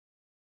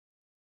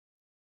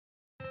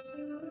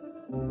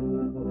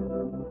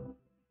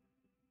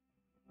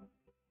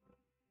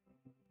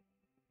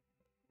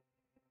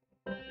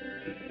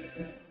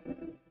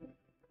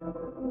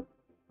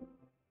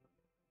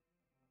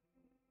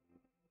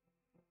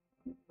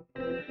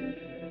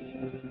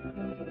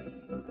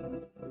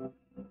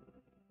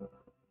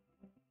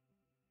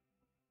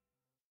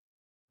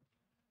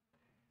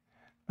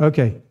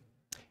Okay.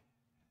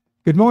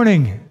 Good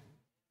morning.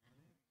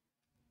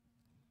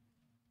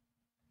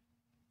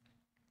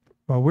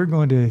 Well, we're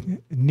going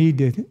to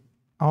need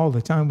all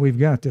the time we've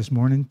got this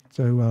morning,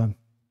 so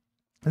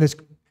let's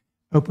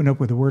open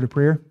up with a word of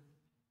prayer.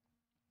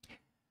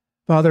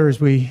 Father, as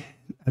we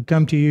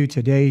come to you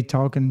today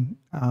talking,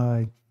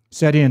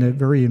 studying a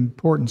very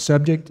important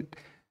subject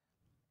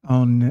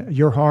on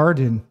your heart,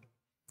 and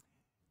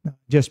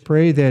just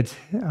pray that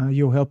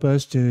you'll help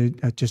us to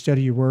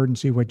study your word and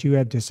see what you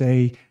have to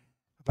say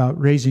about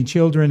raising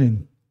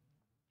children.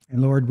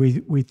 And Lord,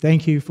 we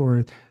thank you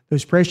for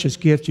those precious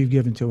gifts you've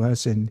given to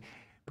us, and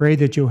pray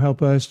that you'll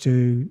help us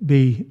to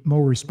be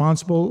more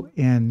responsible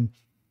in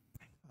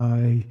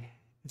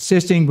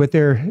assisting with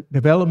their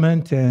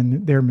development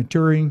and their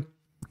maturing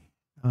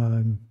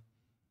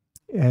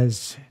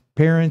as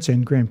parents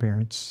and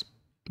grandparents,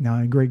 now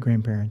and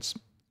great-grandparents.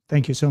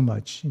 Thank you so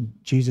much. In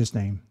Jesus'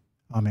 name,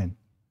 amen.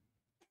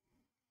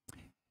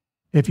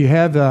 If you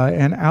have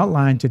an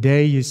outline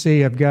today, you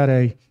see I've got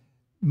a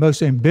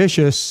most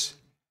ambitious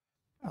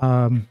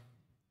thing,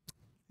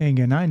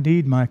 and I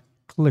need my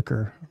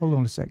clicker. Hold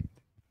on a second.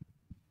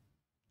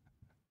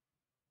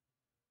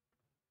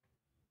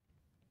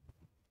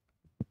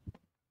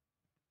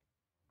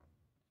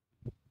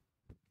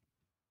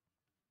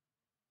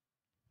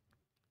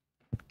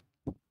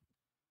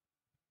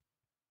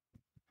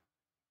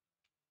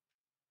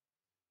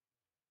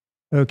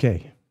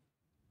 Okay.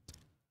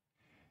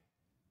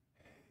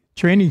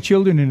 Training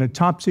children in a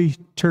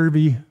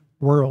topsy-turvy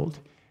world.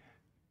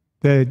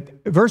 The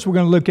verse we're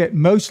going to look at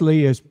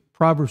mostly is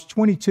Proverbs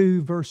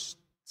 22, verse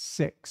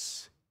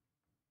 6.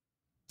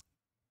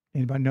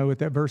 Anybody know what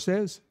that verse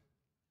says?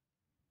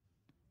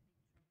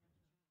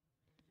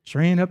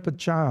 Train up a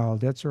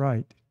child, that's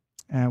right.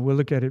 And we'll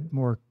look at it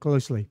more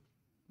closely.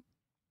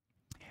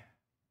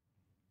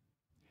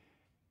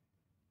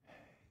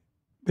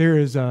 There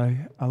is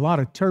a lot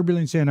of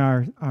turbulence in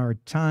our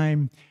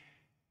time,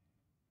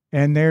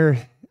 and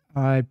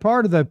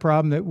part of the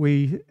problem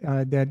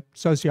that that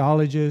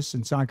sociologists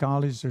and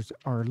psychologists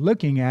are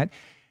looking at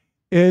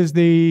is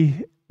the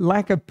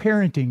lack of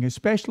parenting,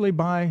 especially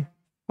by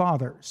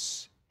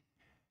fathers.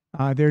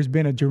 There's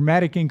been a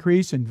dramatic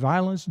increase in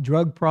violence,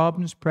 drug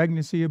problems,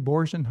 pregnancy,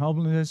 abortion,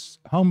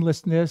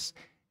 homelessness,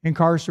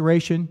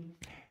 incarceration.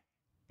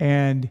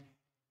 And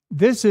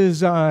this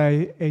is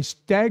a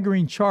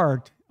staggering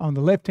chart. On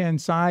the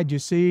left-hand side, you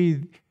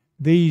see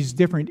these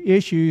different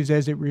issues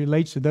as it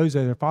relates to those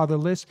that are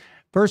fatherless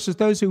versus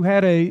those who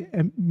had a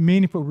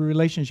meaningful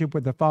relationship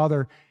with the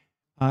father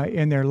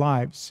in their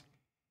lives.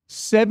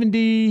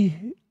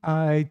 Approximately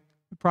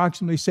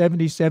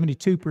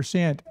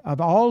 72% of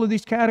all of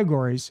these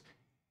categories,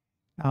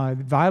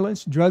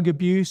 violence, drug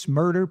abuse,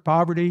 murder,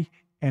 poverty,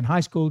 and high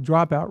school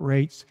dropout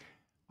rates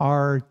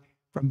are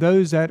from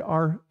those that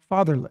are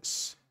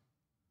fatherless.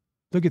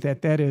 Look at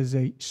that. That is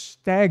a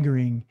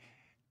staggering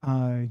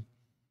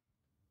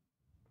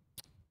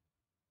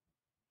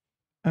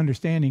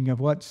understanding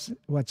of what's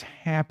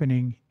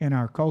happening in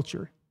our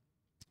culture.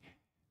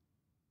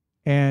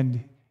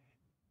 And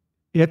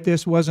if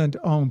this wasn't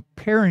on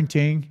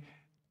parenting,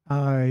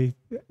 I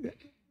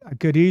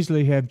could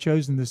easily have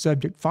chosen the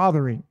subject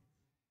fathering.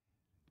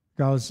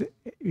 Because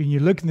when you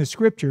look in the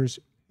scriptures,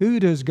 who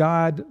does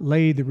God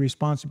lay the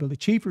responsibility,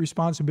 chief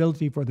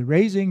responsibility for the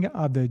raising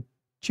of the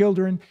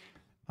children,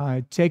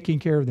 taking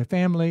care of the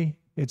family?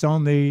 It's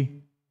on the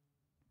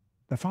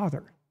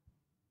father.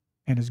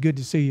 And it's good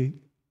to see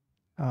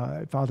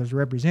fathers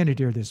represented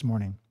here this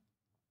morning.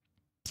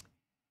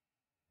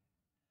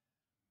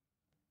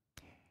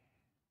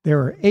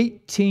 There are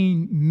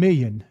 18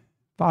 million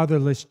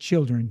fatherless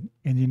children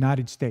in the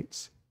United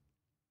States.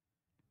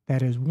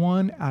 That is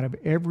 1 out of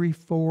every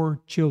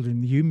 4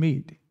 children you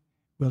meet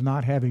will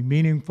not have a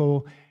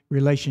meaningful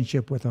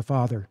relationship with a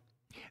father.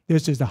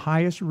 This is the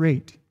highest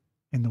rate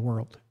in the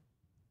world.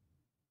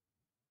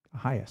 The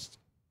highest.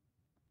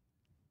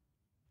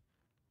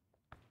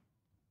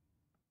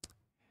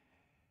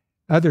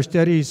 Other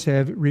studies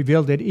have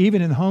revealed that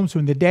even in homes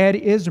when the dad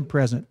isn't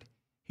present,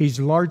 he's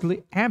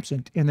largely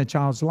absent in the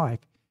child's life.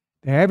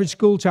 The average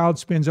school child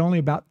spends only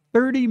about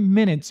 30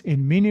 minutes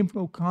in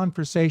meaningful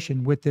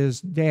conversation with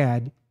his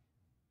dad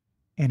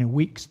in a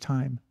week's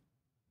time.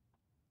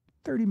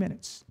 30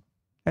 minutes.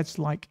 That's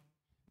like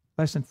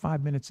less than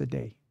 5 minutes a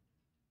day.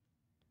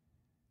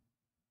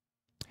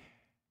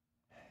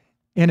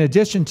 In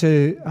addition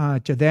to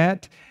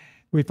that,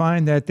 we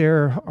find that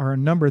there are a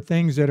number of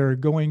things that are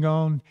going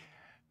on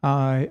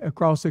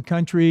across the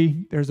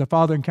country. There's a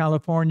father in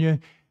California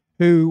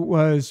who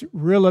was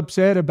real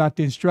upset about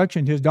the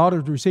instruction his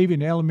daughter was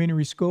receiving in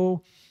elementary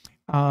school.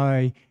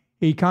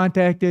 He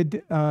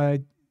contacted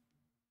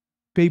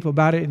people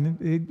about it,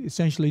 and it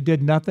essentially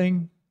did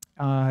nothing.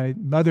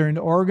 Mother in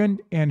Oregon,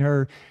 in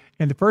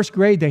the first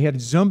grade, they had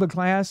Zumba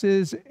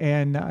classes,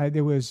 and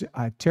there was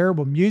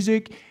terrible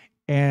music,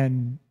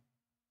 and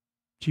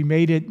she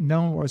made it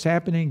known what was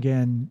happening,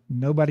 and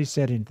nobody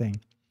said anything.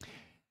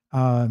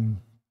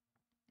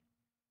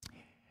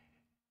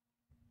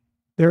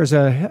 There was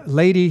a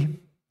lady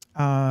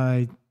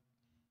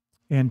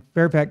in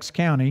Fairfax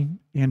County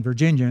in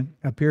Virginia,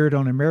 appeared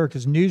on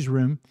America's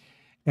Newsroom,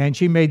 and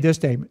she made this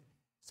statement.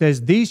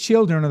 Says, these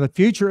children are the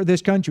future of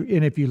this country,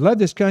 and if you love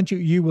this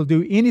country, you will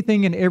do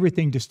anything and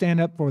everything to stand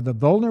up for the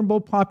vulnerable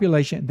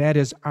population, that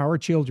is our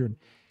children.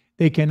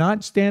 They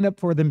cannot stand up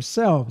for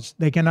themselves.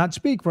 They cannot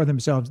speak for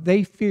themselves.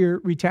 They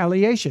fear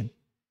retaliation.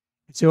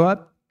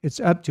 So it's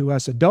up to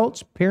us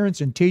adults,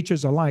 parents, and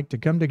teachers alike to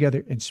come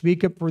together and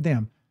speak up for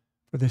them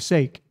for the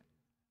sake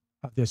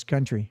of this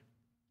country.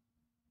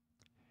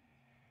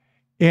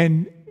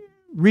 In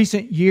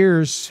recent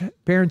years,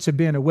 parents have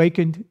been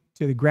awakened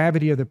to the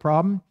gravity of the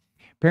problem.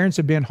 Parents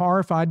have been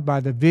horrified by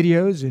the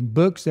videos and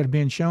books that have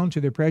been shown to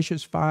their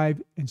precious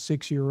 5- and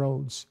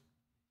 6-year-olds.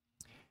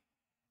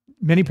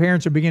 Many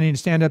parents are beginning to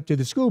stand up to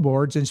the school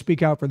boards and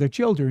speak out for their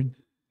children,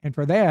 and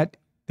for that,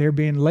 they're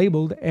being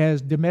labeled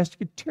as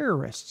domestic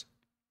terrorists.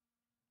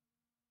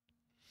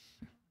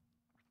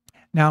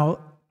 Now,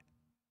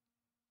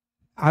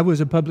 I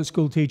was a public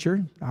school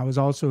teacher. I was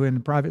also in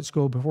a private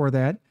school before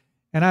that,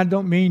 and I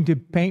don't mean to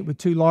paint with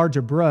too large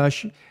a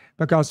brush,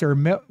 because there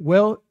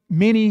are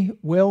many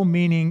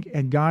well-meaning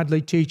and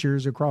godly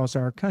teachers across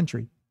our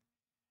country.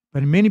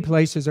 But in many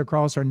places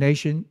across our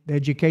nation, the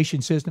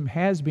education system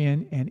has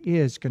been and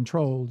is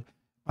controlled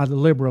by the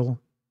liberal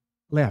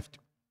left.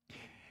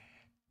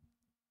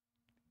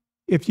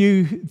 If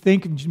you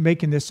think of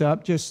making this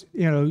up, just,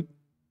 and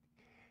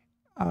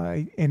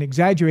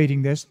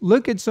exaggerating this,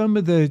 look at some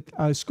of the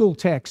school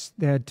texts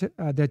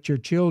that your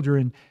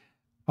children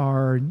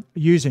are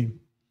using.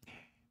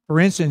 For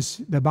instance,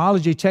 the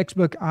biology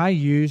textbook I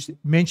used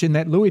mentioned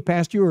that Louis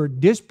Pasteur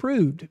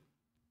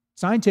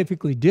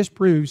scientifically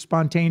disproved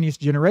spontaneous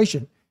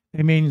generation.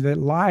 It means that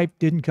life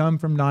didn't come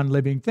from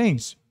non-living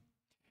things.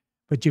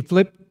 But you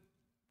flip a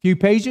few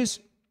pages,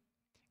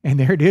 and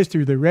there it is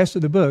through the rest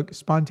of the book.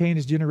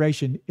 Spontaneous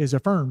generation is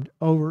affirmed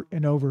over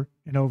and over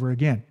and over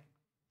again.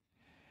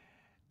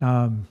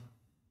 Ronald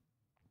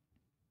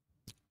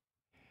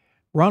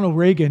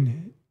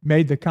Reagan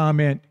made the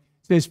comment,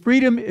 says,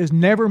 freedom is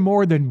never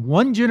more than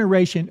one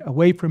generation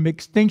away from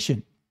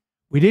extinction.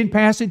 We didn't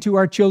pass it to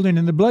our children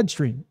in the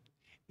bloodstream.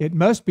 It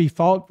must be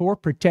fought for,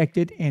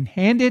 protected, and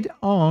handed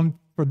on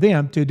for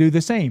them to do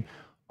the same.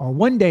 Or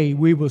one day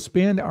we will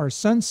spend our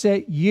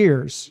sunset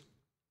years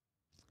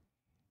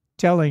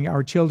telling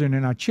our children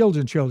and our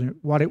children's children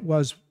what it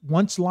was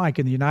once like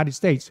in the United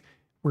States,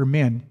 where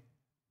men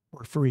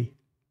were free.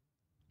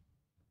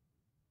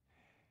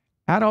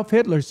 Adolf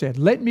Hitler said,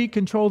 let me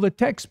control the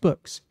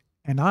textbooks,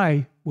 and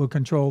I will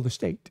control the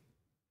state.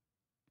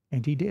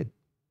 And he did.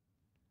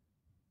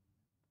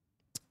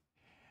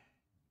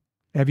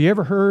 Have you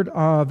ever heard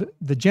of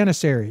the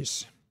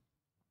Janissaries?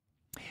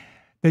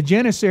 The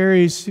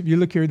Janissaries, if you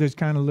look here, this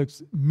kind of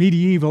looks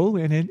medieval,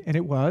 and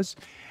it was.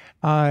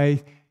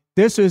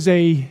 This is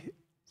a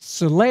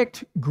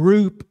select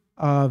group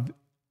of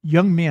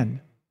young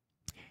men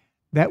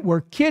that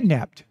were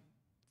kidnapped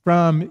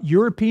from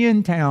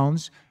European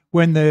towns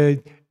when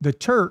the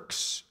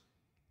Turks,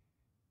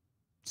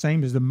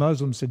 same as the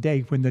Muslims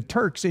today, when the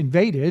Turks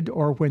invaded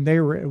or when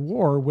they were at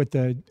war with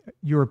the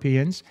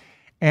Europeans,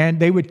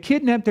 and they would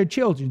kidnap their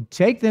children,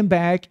 take them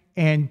back,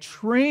 and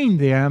train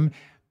them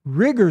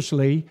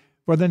rigorously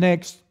for the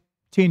next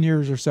 10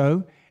 years or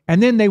so,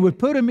 and then they would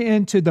put them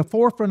into the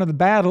forefront of the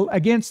battle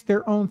against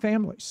their own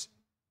families.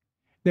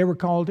 They were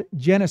called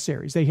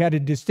Janissaries. They had a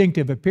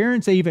distinctive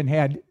appearance. They even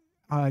had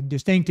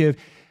distinctive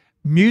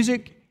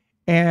music,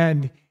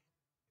 and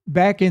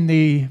back in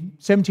the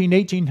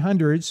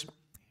 1800s,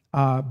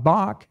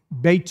 Bach,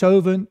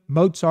 Beethoven,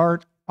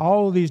 Mozart,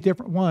 all of these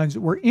different ones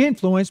were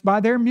influenced by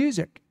their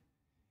music.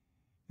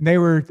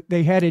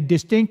 They had a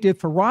distinctive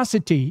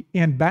ferocity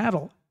in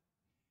battle,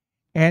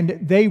 and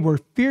they were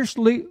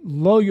fiercely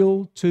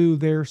loyal to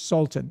their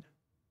sultan.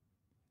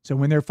 So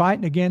when they're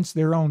fighting against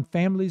their own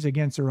families,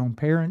 against their own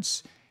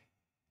parents,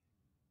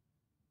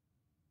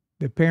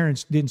 the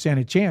parents didn't stand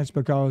a chance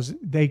because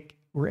they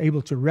were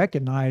able to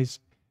recognize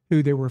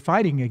who they were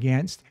fighting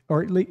against,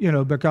 or at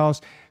least, because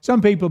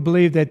some people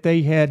believe that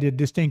they had a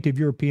distinctive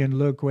European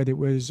look, whether it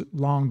was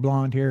long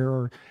blonde hair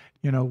or,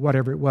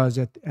 whatever it was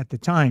at the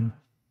time.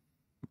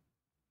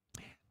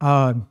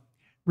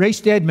 Ray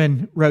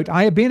Stedman wrote,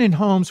 I have been in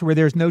homes where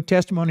there's no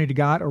testimony to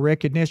God or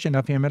recognition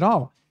of Him at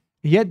all.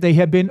 Yet they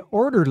have been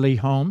orderly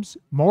homes,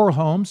 moral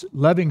homes,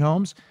 loving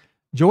homes,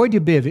 joy to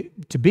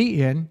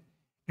be in,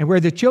 and where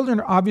the children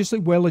are obviously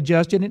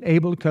well-adjusted and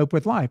able to cope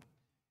with life.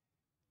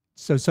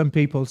 So some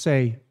people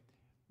say,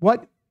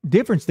 what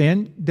difference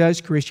then does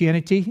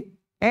Christianity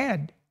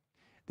add?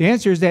 The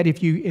answer is that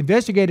if you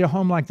investigate a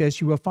home like this,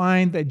 you will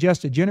find that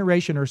just a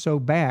generation or so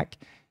back,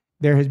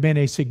 there has been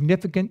a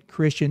significant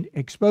Christian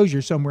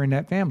exposure somewhere in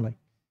that family.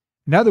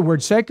 In other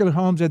words, secular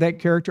homes of that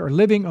character are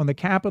living on the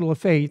capital of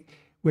faith,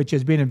 which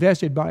has been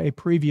invested by a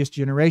previous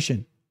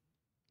generation.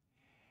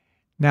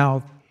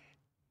 Now,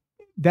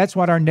 that's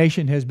what our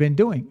nation has been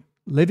doing,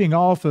 living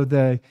off of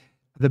the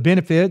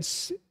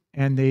benefits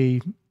and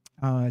the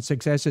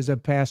successes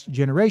of past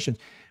generations.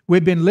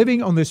 We've been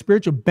living on the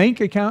spiritual bank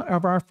account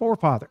of our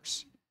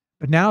forefathers.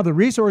 But now the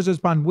resources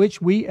upon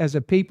which we as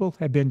a people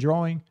have been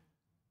drawing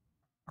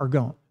are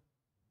gone.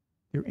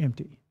 They're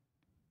empty.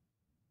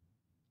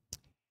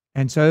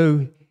 And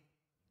so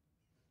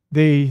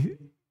the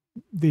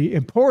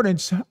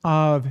importance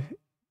of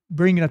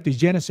bringing up these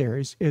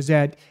Janissaries is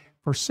that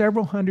for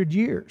several hundred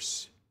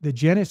years, the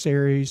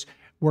Janissaries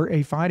were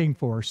a fighting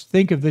force.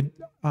 Think of the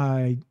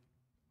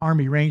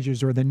Army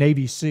Rangers or the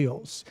Navy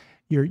SEALs,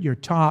 your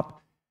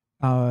top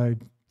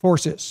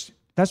forces.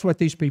 That's what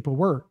these people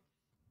were.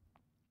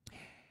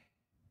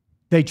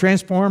 They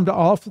transformed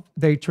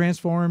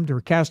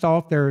or cast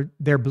off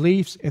their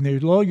beliefs and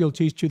their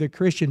loyalties to their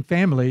Christian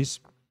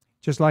families,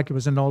 just like it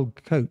was an old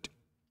coat.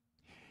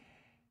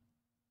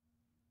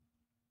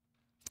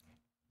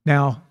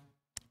 Now,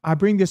 I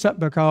bring this up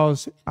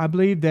because I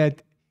believe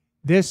that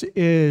this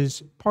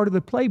is part of the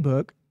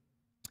playbook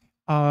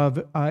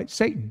of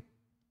Satan,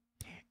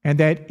 and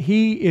that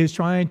he is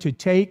trying to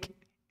take,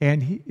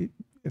 and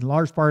in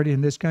large part in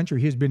this country,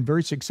 he's been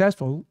very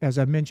successful. As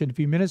I mentioned a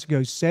few minutes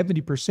ago,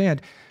 70%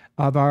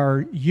 of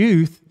our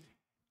youth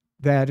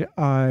that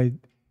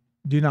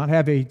do not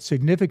have a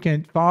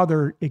significant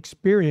father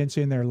experience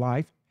in their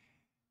life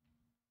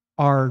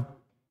are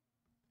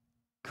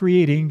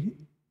creating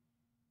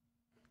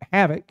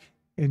havoc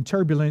and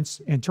turbulence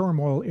and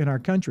turmoil in our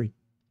country.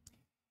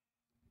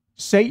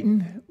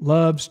 Satan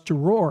loves to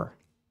roar.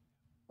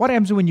 What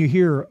happens when you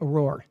hear a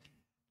roar?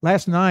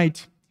 Last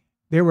night,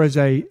 there was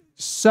a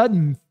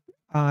sudden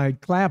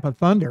clap of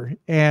thunder,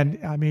 and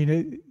I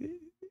mean,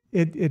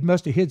 it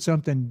must have hit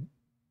something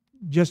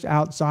just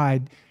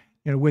outside,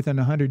 within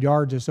 100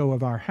 yards or so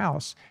of our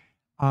house.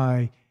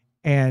 But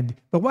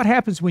what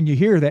happens when you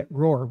hear that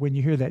roar, when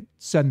you hear that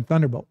sudden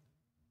thunderbolt?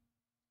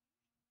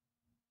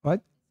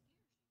 What?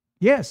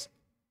 Yes,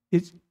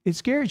 it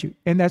scares you,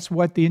 and that's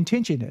what the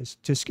intention is,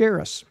 to scare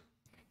us.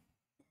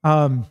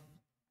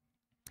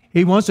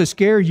 He wants to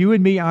scare you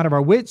and me out of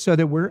our wits so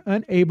that we're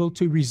unable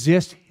to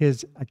resist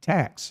his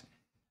attacks.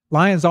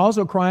 Lions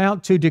also cry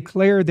out to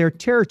declare their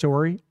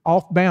territory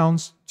off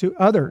bounds to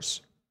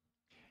others.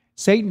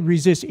 Satan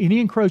resists any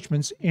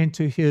encroachments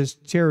into his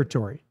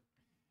territory.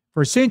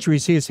 For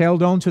centuries, he has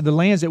held on to the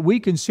lands that we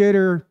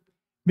consider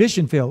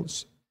mission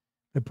fields.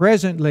 But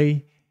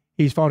presently,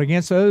 he's fought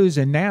against those,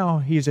 and now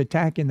he's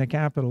attacking the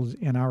capitals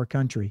in our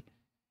country.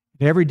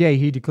 And every day,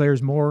 he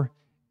declares more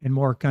and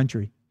more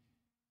country.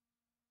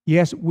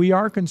 Yes, we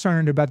are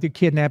concerned about the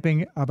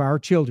kidnapping of our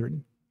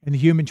children and the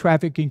human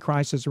trafficking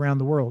crisis around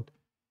the world.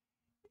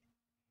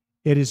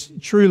 It is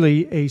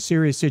truly a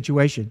serious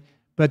situation,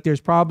 but there's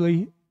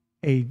probably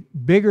a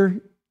bigger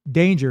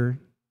danger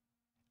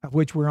of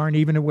which we aren't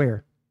even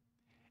aware.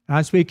 And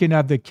I'm speaking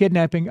of the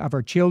kidnapping of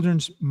our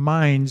children's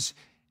minds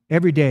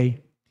every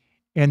day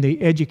and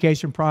the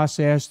education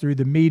process through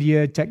the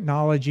media,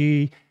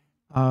 technology,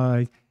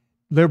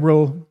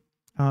 liberal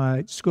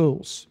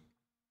schools,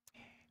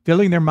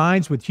 filling their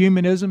minds with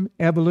humanism,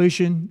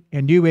 evolution,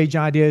 and New Age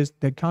ideas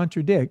that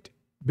contradict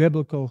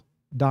biblical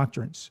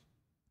doctrines.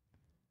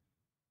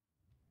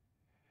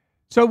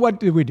 So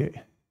what do we do?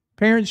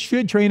 Parents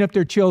should train up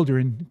their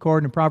children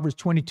according to Proverbs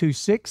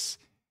 22:6,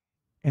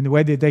 and the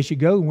way that they should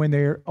go. When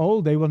they're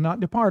old, they will not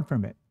depart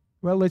from it.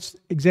 Well, let's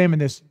examine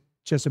this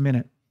just a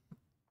minute.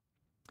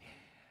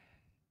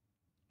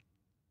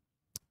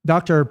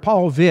 Dr.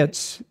 Paul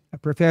Vitz, a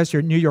professor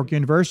at New York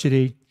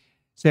University,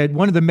 said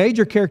one of the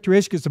major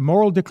characteristics of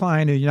moral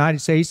decline in the United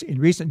States in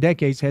recent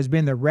decades has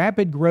been the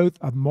rapid growth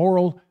of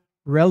moral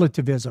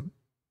relativism.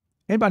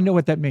 Anybody know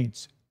what that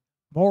means?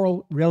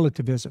 Moral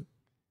relativism.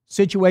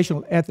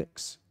 Situational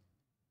ethics.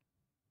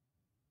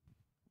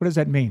 What does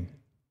that mean?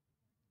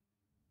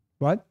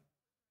 What?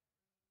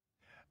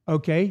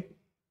 Okay.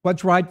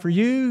 What's right for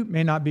you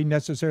may not be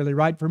necessarily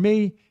right for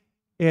me.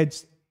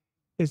 It's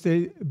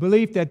the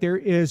belief that there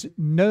is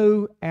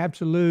no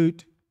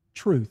absolute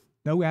truth,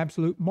 no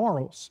absolute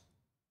morals.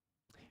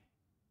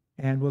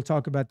 And we'll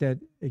talk about that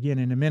again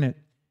in a minute.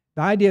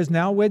 The idea is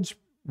now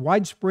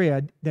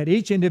widespread that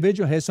each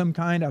individual has some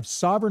kind of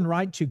sovereign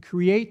right to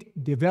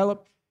create,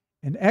 develop,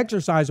 and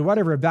exercise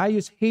whatever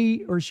values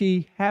he or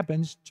she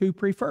happens to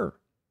prefer.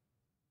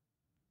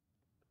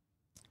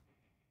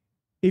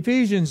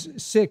 Ephesians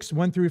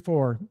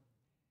 6:1-4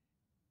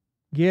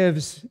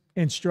 gives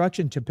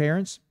instruction to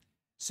parents.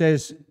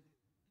 Says,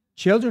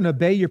 children,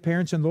 obey your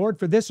parents in the Lord,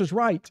 for this is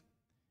right.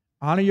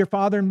 Honor your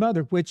father and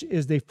mother, which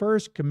is the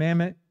first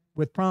commandment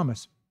with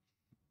promise.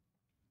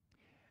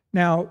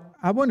 Now,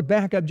 I want to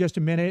back up just a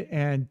minute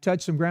and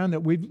touch some ground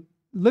that we've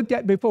looked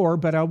at before,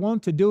 but I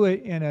want to do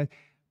it in a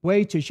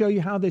way to show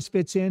you how this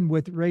fits in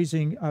with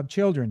raising of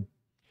children.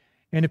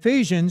 In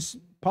Ephesians,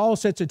 Paul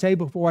sets a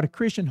table for what a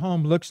Christian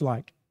home looks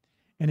like.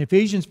 In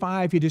Ephesians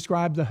 5, he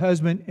describes the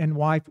husband and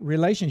wife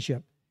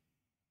relationship.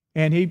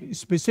 And he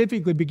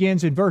specifically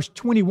begins in verse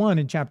 21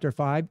 in chapter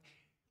 5,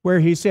 where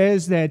he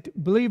says that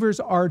believers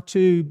are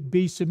to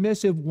be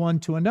submissive one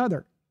to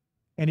another.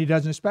 And he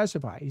doesn't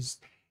specify.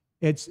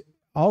 It's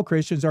all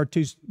Christians are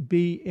to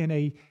be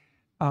in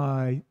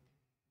a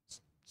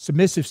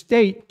submissive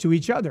state to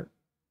each other.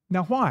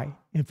 Now, why?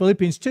 In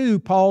Philippians 2,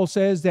 Paul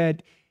says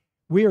that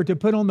we are to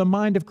put on the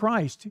mind of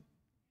Christ.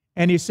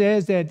 And he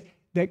says that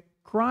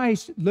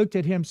Christ looked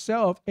at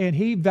himself and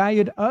he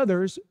valued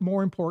others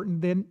more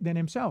important than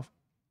himself.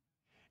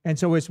 And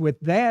so it's with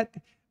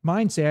that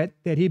mindset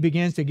that he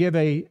begins to give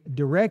a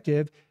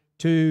directive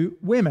to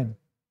women.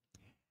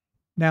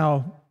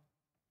 Now,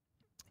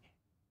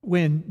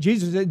 when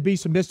Jesus said, be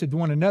submissive to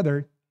one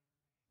another,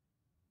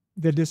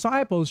 the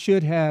disciples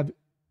should have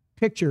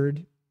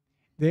pictured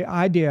the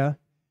idea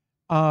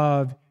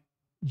of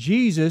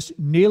Jesus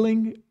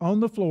kneeling on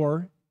the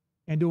floor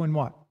and doing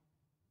what?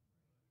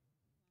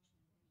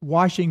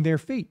 Washing their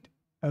feet,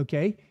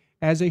 okay,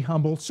 as a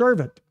humble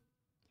servant.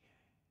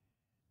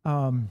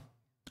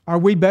 Are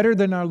we better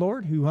than our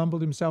Lord who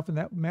humbled himself in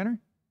that manner?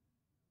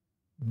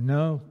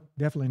 No,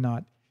 definitely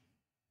not.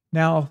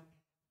 Now,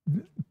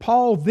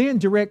 Paul then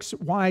directs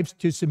wives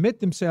to submit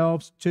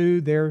themselves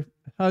to their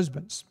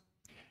husbands.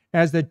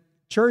 As the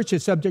church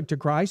is subject to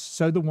Christ,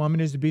 so the woman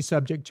is to be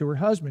subject to her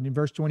husband. In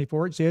verse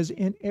 24, it says,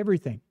 in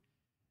everything.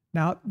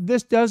 Now,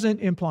 this doesn't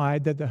imply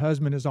that the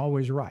husband is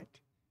always right.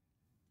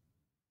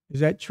 Is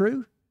that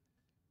true?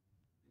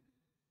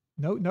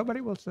 No,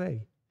 nobody will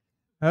say.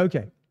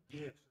 Okay.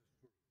 Yes.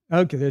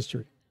 Okay, that's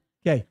true.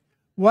 Okay.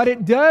 What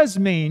it does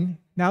mean,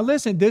 now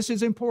listen, this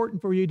is important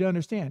for you to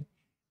understand,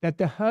 that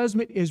the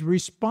husband is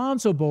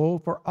responsible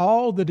for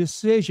all the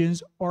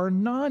decisions or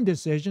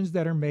non-decisions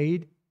that are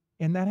made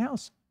in that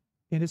house,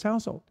 in his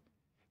household.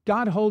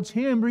 God holds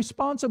him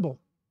responsible.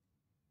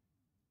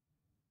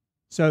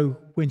 So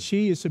when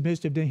she is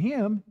submissive to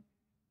him,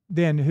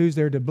 then who's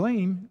there to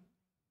blame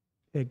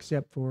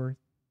except for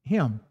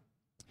him?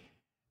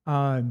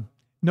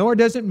 Nor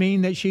does it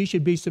mean that she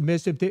should be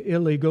submissive to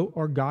illegal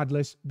or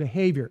godless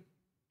behavior.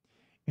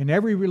 In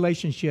every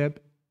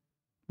relationship,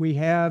 we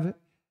have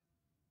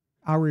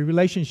our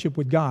relationship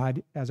with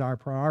God as our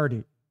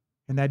priority,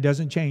 and that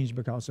doesn't change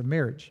because of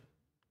marriage.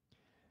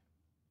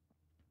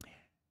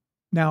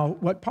 Now,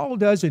 what Paul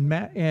does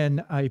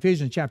in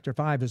Ephesians chapter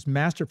 5 is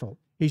masterful.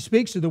 He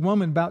speaks to the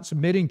woman about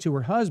submitting to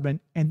her husband,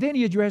 and then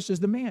he addresses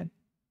the man.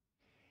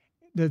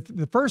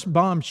 The first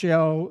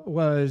bombshell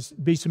was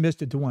be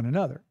submissive to one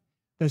another.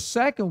 The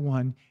second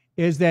one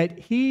is that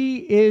he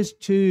is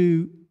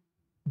to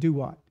do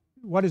what?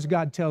 What does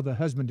God tell the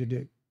husband to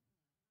do?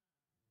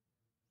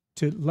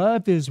 To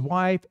love his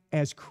wife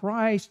as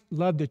Christ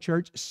loved the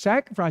church,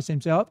 sacrificed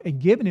himself and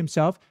given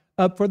himself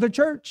up for the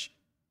church.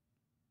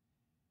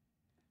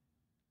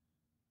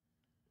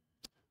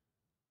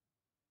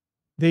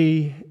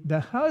 The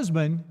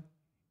husband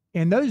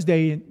in those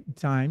days and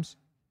times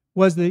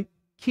was the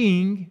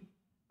king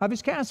of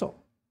his castle.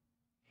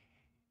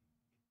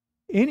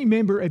 Any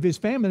member of his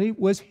family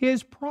was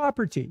his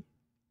property.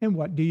 And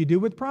what do you do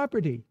with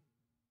property?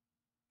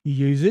 You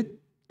use it,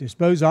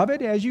 dispose of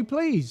it as you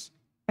please.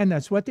 And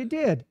that's what they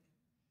did.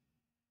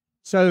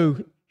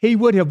 So he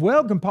would have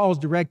welcomed Paul's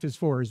directives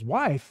for his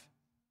wife.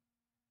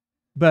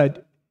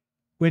 But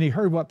when he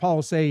heard what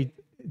Paul said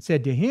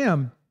to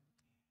him,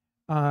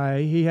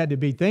 he had to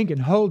be thinking,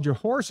 hold your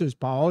horses,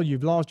 Paul.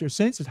 You've lost your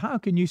senses. How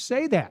can you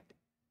say that?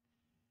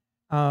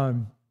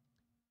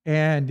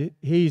 And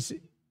he's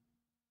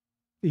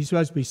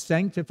supposed to be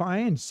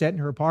sanctifying and setting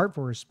her apart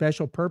for a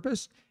special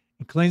purpose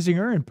and cleansing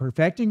her and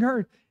perfecting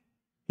her.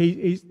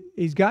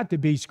 He's got to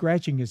be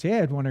scratching his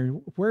head,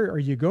 wondering, where are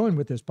you going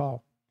with this,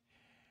 Paul?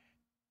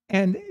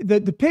 And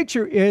the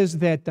picture is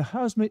that the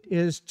husband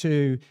is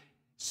to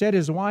set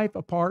his wife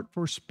apart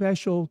for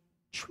special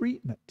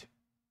treatment.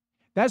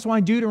 That's why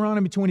in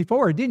Deuteronomy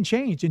 24, it didn't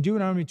change. In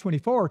Deuteronomy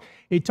 24,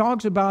 it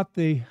talks about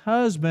the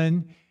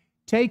husband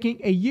taking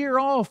a year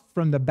off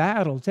from the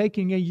battle,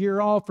 taking a year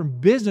off from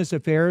business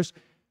affairs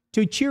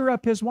to cheer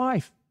up his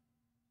wife,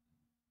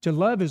 to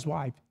love his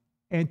wife,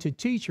 and to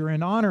teach her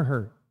and honor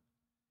her.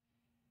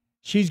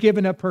 She's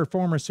given up her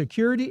former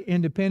security,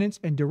 independence,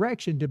 and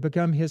direction to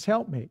become his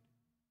helpmate.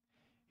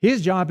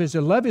 His job is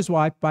to love his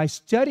wife by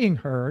studying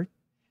her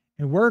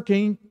and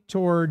working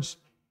towards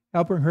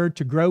helping her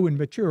to grow and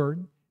mature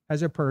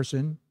as a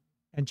person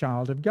and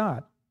child of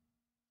God.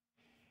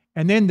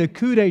 And then the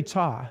coup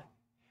d'etat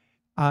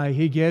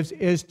he gives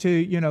is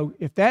to,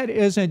 if that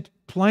isn't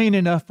plain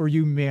enough for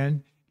you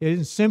men, it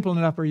isn't simple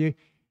enough for you,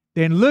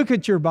 then look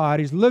at your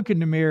bodies, look in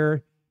the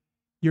mirror.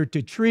 You're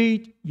to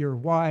treat your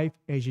wife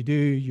as you do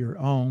your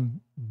own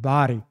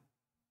body.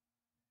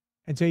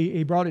 And so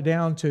he brought it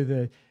down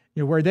to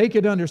where they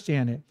could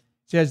understand it. It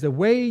says the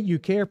way you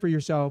care for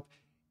yourself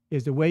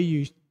is the way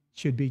you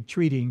should be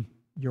treating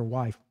your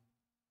wife.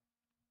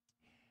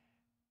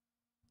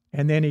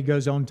 And then he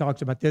goes on and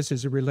talks about this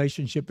as a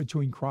relationship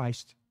between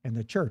Christ and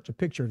the church, a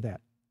picture of that.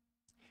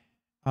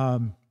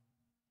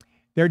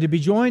 They're to be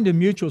joined in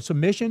mutual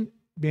submission,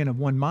 being of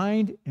one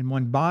mind and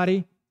one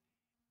body.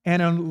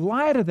 And in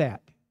light of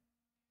that,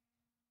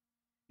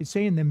 It's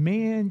saying the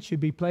man should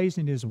be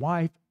placing his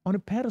wife on a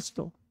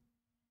pedestal.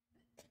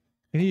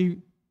 Any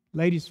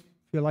ladies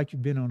feel like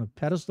you've been on a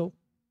pedestal?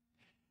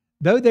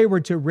 Though they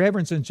were to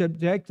reverence and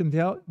subject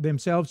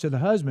themselves to the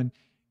husband,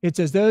 it's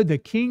as though the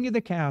king of the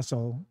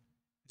castle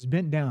is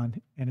bent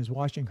down and is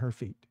washing her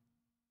feet.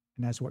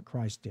 And that's what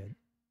Christ did.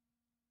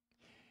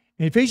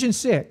 In Ephesians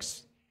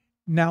 6,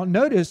 now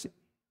notice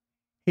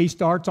he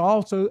starts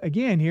also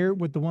again here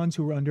with the ones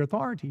who are under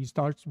authority. He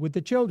starts with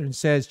the children. It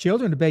says,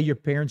 children, obey your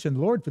parents in the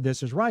Lord, for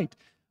this is right.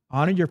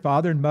 Honor your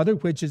father and mother,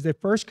 which is the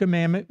first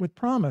commandment with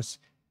promise,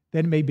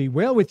 that it may be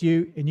well with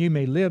you and you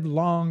may live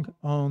long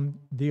on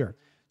the earth.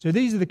 So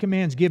these are the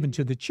commands given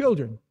to the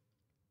children.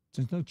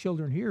 Since no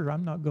children here,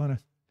 I'm not going to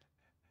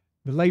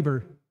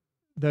belabor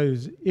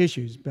those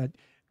issues, but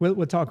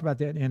we'll talk about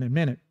that in a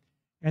minute.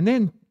 And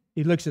then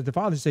he looks at the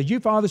father and says,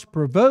 you fathers,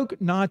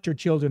 provoke not your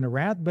children to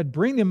wrath, but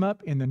bring them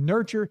up in the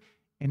nurture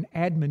and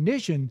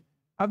admonition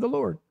of the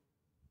Lord.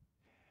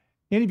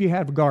 Any of you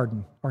have a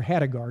garden or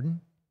had a garden?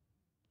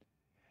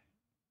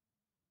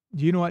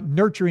 Do you know what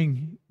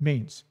nurturing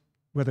means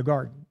with a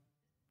garden?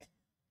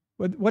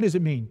 What does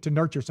it mean to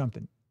nurture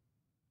something?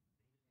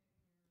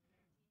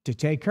 To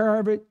take care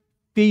of it,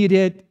 feed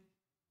it,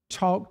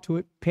 talk to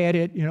it, pet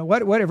it,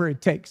 whatever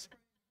it takes.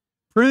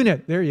 Prune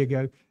it. There you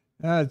go.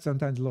 It's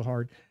sometimes a little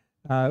hard.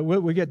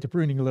 We'll get to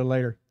pruning a little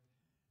later.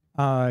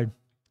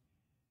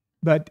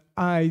 But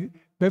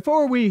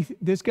before we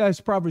discuss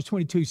Proverbs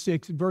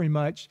 22:6 very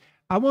much,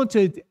 I want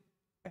to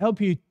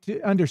help you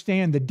to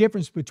understand the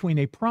difference between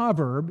a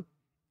proverb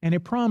and a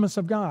promise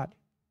of God.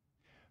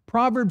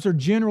 Proverbs are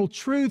general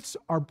truths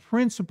or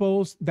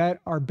principles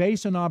that are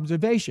based on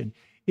observation.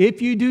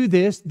 If you do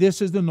this,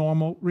 this is the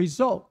normal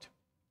result.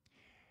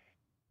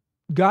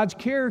 God's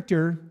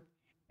character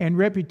and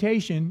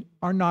reputation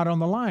are not on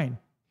the line.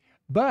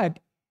 But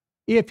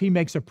if he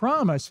makes a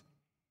promise,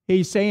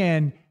 he's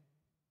saying,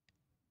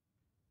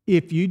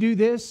 if you do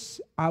this,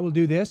 I will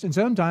do this. And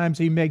sometimes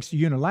he makes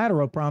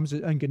unilateral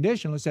promises,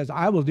 unconditional, and says,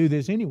 I will do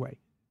this anyway.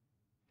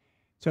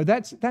 So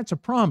that's a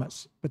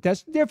promise, but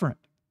that's different.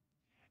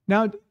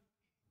 Now,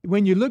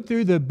 when you look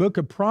through the book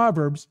of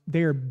Proverbs,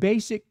 there are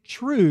basic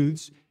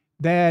truths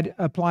that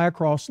apply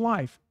across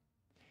life.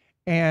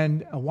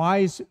 And a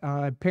wise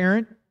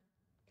parent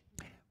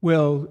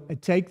will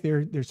take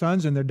their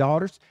sons and their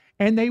daughters,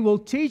 and they will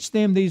teach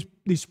them these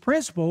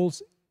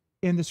principles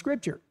in the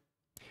Scripture.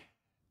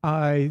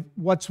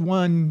 What's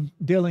one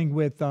dealing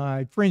with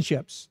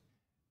friendships?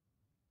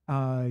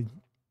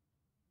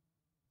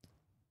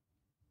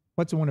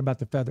 What's the one about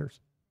the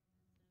feathers?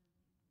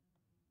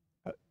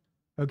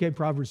 Okay,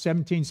 Proverbs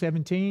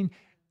 17:17.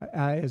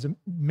 As a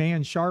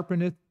man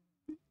sharpeneth,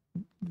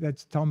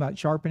 that's talking about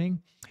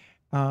sharpening.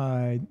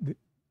 The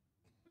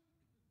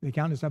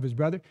countenance of his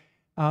brother.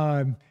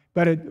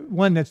 But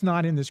one that's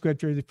not in the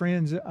Scripture, the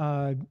friends,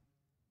 how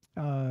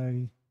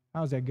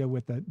does that go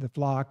with the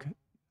flock?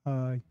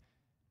 Can't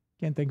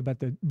think about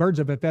the birds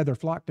of a feather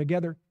flock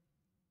together.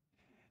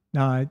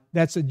 Now,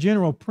 that's a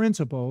general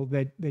principle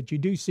that you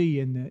do see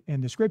in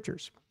the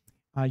Scriptures.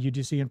 You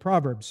do see in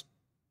Proverbs.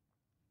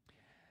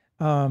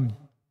 You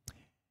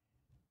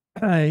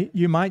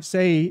might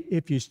say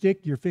if you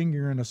stick your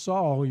finger in a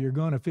saw, you're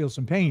going to feel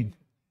some pain.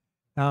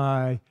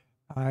 A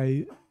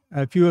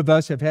few of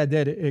us have had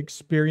that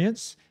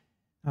experience.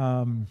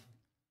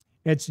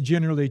 It's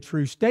generally a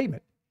true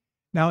statement.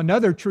 Now,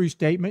 another true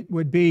statement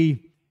would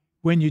be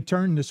when you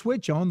turn the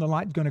switch on, the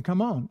light's going to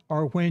come on.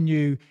 Or when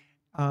you,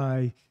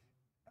 a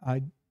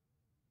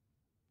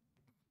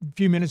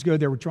few minutes ago,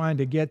 they were trying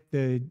to get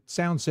the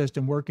sound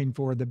system working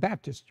for the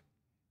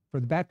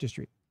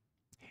baptistry.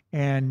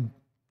 And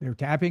they're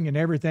tapping and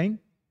everything,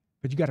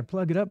 but you got to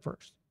plug it up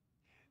first.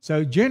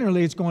 So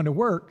generally it's going to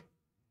work,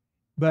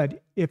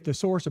 but if the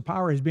source of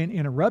power has been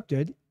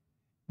interrupted,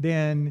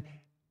 then,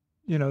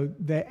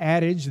 the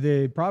adage,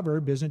 the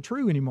proverb isn't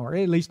true anymore,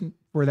 at least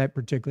for that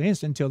particular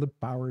instant until the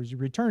power is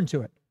returned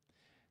to it.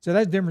 So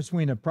that's the difference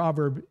between a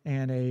proverb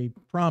and a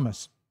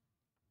promise.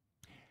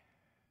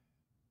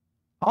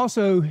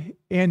 Also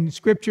in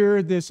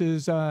Scripture, this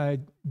is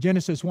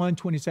Genesis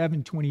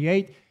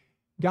 1:27-28.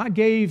 God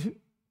gave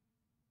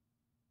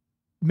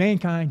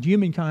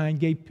humankind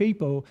gave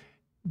people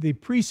the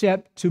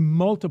precept to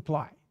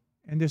multiply.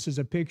 And this is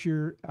a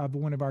picture of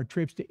one of our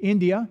trips to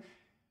India.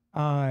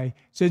 It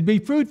says, be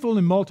fruitful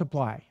and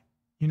multiply,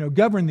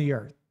 govern the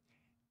earth.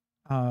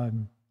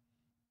 God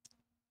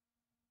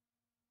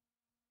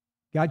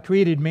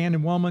created man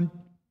and woman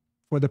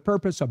for the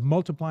purpose of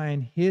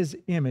multiplying his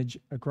image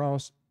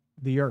across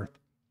the earth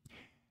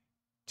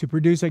to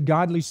produce a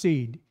godly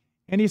seed.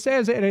 And he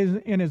says it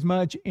in as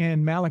much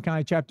in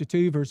Malachi chapter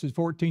 2, verses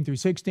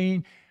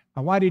 14-16.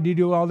 Why did he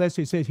do all this?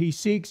 He says he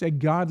seeks a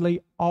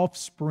godly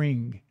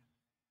offspring.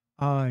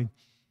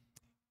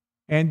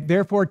 And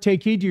therefore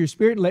take heed to your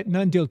spirit, let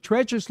none deal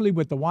treacherously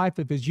with the wife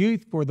of his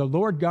youth, for the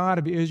Lord God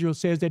of Israel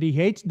says that he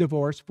hates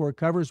divorce, for it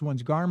covers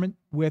one's garment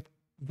with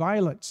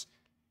violence.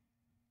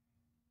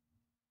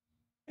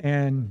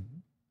 And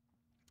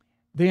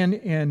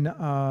then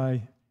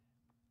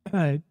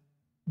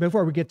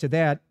before we get to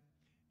that,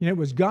 It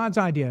was God's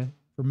idea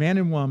for man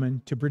and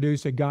woman to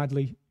produce a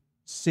godly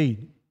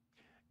seed.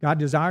 God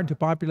desired to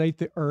populate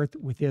the earth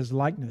with his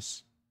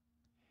likeness.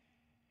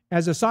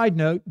 As a side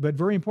note, but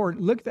very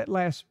important, look at that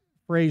last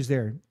phrase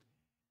there.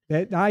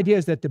 That the idea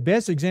is that the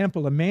best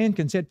example a man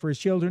can set for his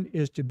children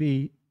is to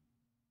be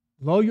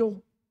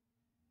loyal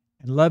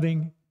and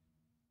loving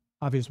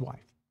of his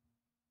wife.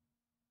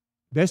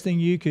 Best thing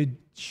you could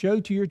show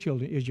to your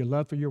children is your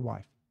love for your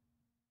wife.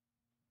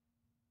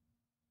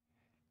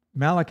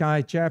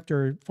 Malachi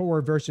chapter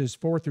 4, verses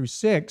 4 through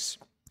 6,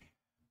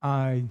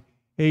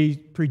 he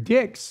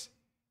predicts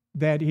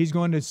that he's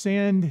going to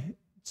send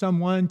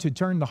someone to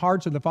turn the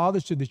hearts of the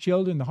fathers to the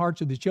children, the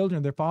hearts of the children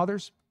of their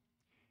fathers.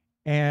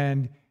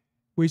 And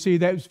we see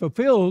that was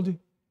fulfilled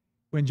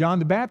when John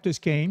the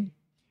Baptist came,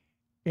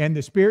 and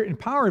the spirit and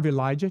power of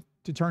Elijah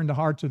to turn the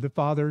hearts of the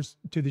fathers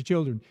to the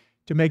children,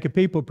 to make a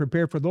people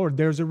prepare for the Lord.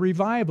 There's a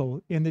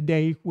revival in the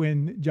day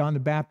when John the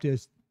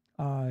Baptist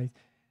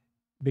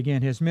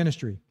began his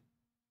ministry.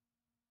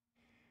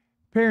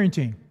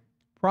 Parenting.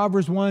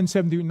 Proverbs 1,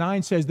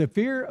 7-9 says, "The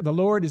fear of the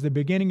Lord is the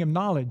beginning of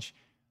knowledge.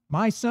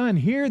 My son,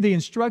 hear the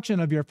instruction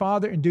of your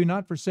father, and do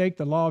not forsake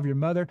the law of your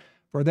mother,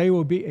 for they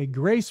will be a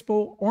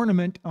graceful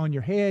ornament on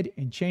your head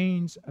and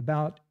chains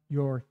about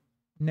your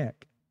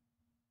neck."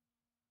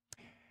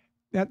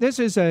 Now, this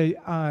is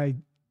a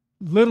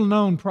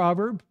little-known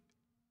proverb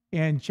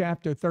in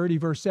chapter 30,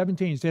 verse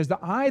 17. It says, "The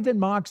eye that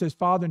mocks his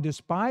father and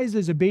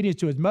despises obedience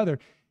to his mother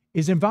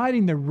is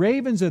inviting the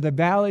ravens of the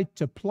valley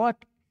to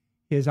pluck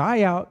his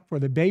eye out for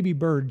the baby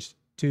birds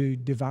to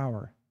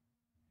devour."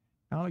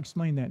 I'll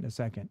explain that in a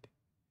second.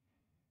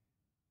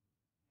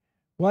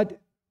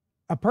 What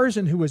a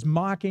person who is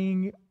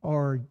mocking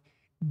or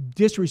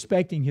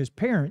disrespecting his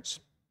parents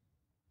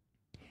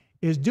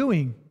is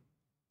doing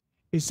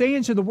is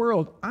saying to the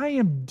world, I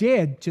am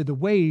dead to the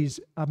ways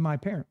of my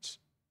parents.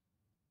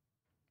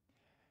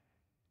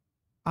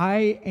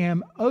 I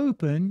am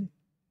open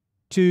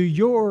to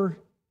your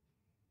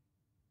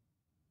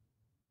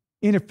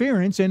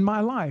interference in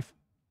my life.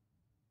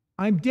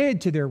 I'm dead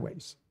to their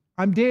ways.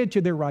 I'm dead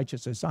to their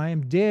righteousness. I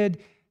am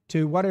dead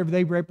to whatever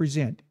they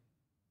represent.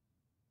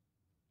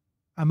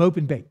 I'm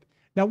open bait.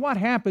 Now, what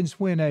happens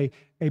when a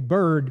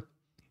bird,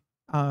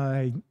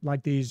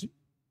 like these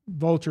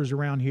vultures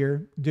around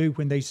here, do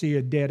when they see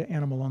a dead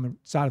animal on the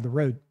side of the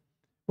road?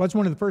 What's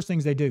one of the first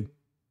things they do?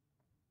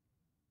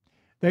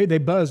 They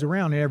buzz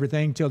around and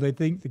everything until they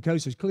think the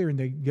coast is clear, and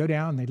they go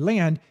down and they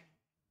land.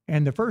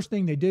 And the first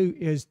thing they do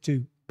is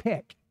to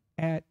peck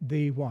at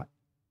the what?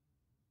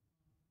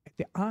 At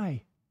the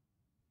eye.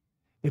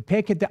 They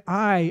peck at the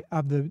eye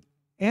of the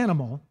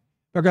animal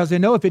because they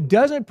know if it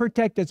doesn't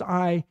protect its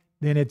eye,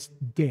 then it's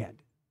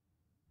dead.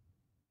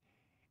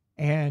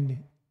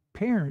 And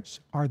parents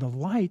are the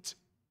light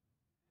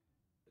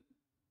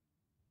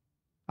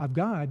of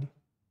God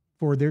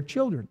for their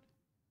children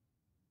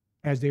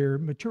as they're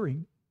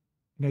maturing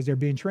and as they're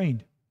being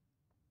trained.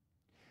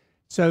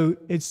 So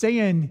it's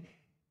saying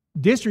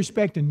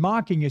disrespect and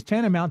mocking is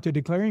tantamount to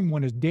declaring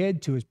one is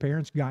dead to his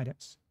parents'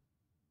 guidance.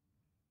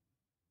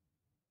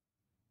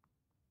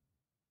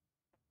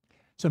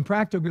 Some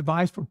practical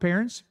advice for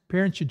parents.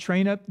 Parents should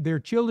train up their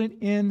children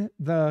in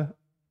the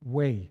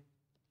way.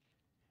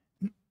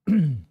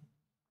 The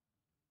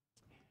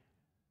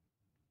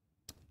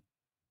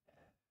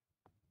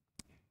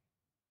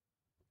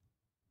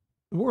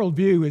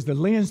worldview is the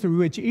lens through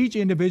which each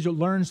individual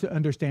learns to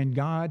understand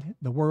God,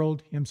 the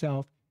world,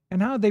 himself,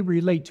 and how they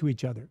relate to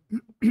each other.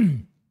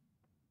 And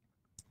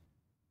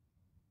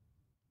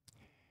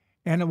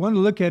I want to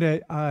look at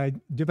it,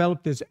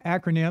 develop this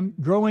acronym,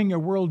 Growing a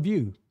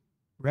Worldview.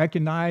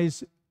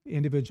 Recognize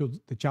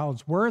the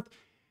child's worth,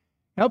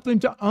 help them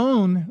to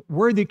own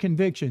worthy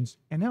convictions,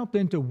 and help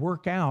them to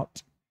work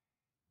out.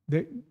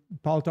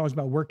 Paul talks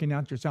about working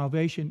out your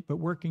salvation, but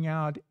working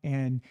out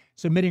and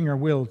submitting our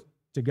will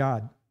to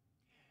God.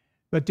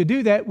 But to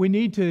do that, we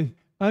need to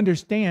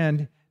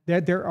understand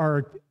that there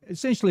are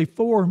essentially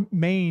four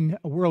main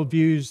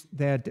worldviews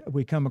that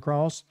we come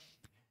across.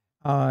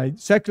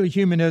 Secular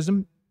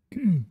humanism.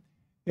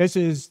 This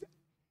is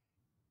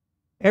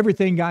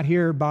everything got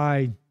here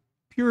by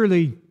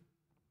purely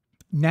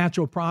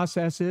natural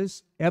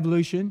processes,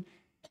 evolution.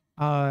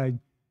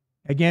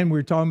 Again,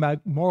 we're talking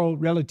about moral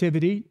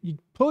relativity. You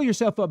pull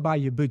yourself up by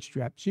your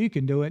bootstraps. You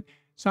can do it.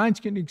 Science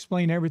can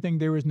explain everything.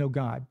 There is no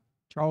God.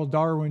 Charles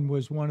Darwin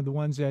was one of the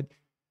ones that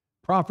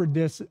proffered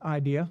this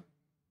idea.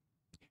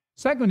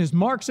 Second is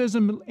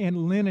Marxism and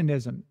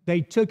Leninism.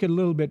 They took it a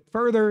little bit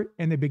further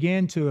and they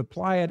began to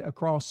apply it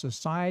across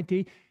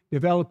society,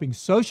 developing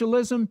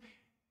socialism,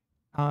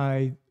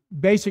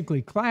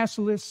 basically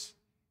classless,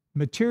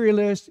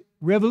 materialist,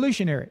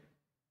 revolutionary.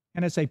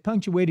 And it's a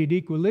punctuated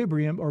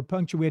equilibrium or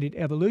punctuated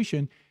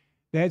evolution.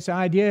 That's the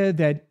idea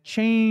that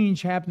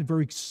change happens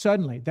very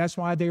suddenly. That's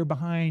why they're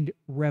behind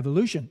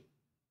revolution.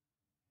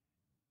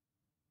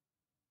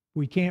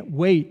 We can't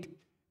wait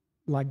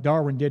like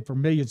Darwin did for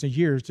millions of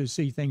years to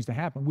see things to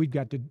happen. We've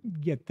got to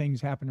get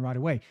things happening right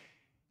away.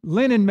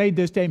 Lenin made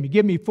this statement,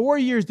 "Give me 4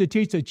 years to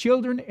teach the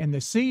children, and the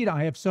seed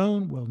I have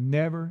sown will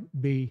never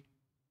be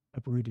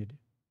uprooted.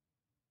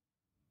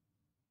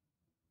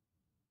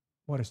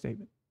 What a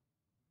statement.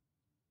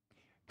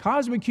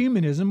 Cosmic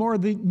humanism, or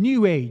the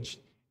New Age.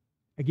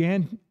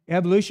 Again,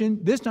 evolution.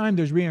 This time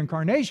there's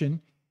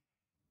reincarnation,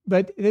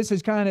 but this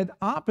is kind of the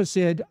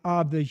opposite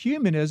of the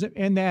humanism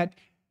in that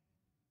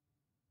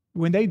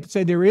when they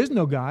say there is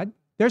no God,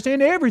 they're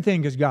saying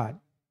everything is God.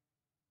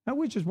 Now,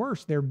 which is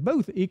worse? They're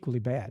both equally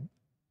bad.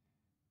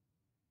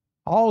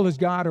 All is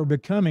God or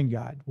becoming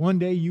God. One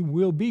day you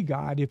will be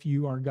God if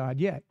you are God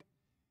yet.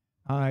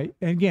 And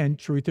again,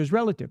 truth is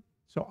relative.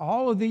 So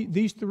all of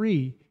these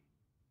three,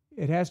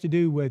 it has to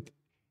do with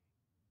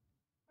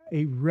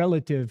a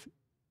relative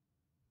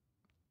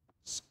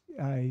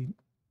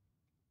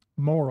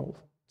moral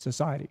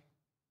society.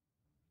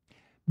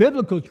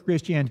 Biblical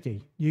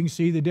Christianity, you can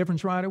see the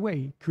difference right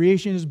away.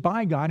 Creation is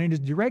by God and is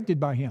directed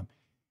by Him.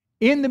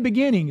 In the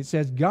beginning, it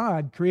says,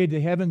 God created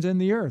the heavens and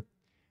the earth.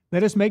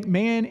 Let us make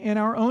man in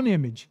our own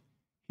image.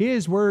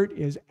 His word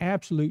is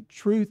absolute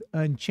truth,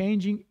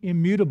 unchanging,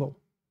 immutable.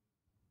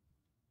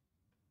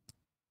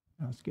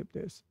 I'll skip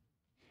this.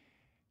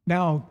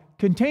 Now,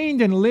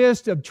 contained in a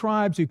list of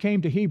tribes who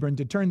came to Hebron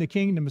to turn the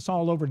kingdom of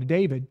Saul over to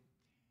David,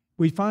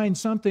 we find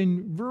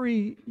something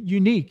very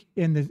unique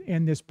in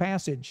this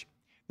passage.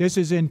 This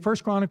is in 1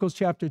 Chronicles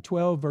chapter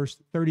 12, verse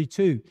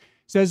 32. It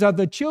says, of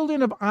the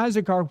children of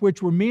Issachar,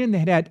 which were men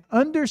that had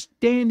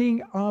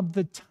understanding of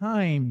the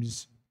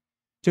times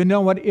to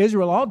know what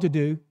Israel ought to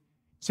do, it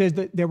says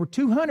that there were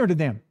 200 of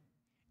them.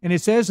 And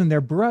it says, and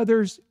their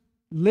brothers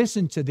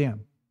listened to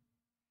them.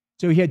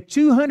 So he had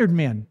 200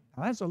 men.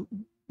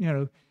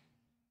 Now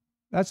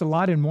that's a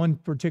lot in one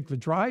particular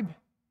tribe,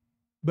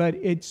 but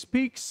it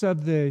speaks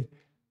of the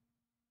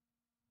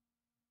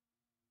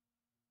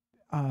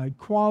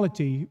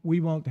quality we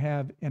won't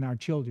have in our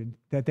children,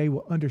 that they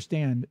will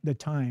understand the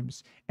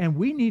times. And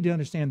we need to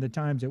understand the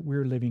times that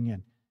we're living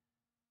in.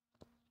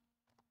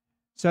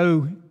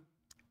 So,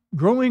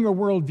 growing a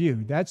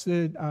worldview, that's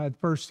the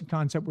first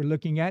concept we're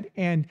looking at.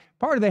 And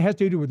part of that has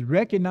to do with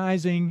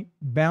recognizing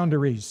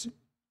boundaries.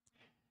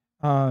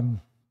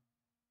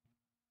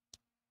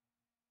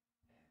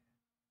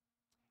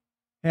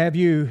 Have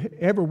you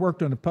ever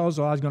worked on a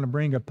puzzle? I was going to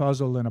bring a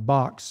puzzle in a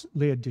box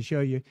lid to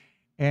show you.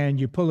 And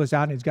you pull this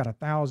out and it's got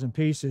 1,000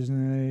 pieces,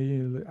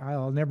 and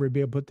I'll never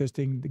be able to put this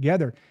thing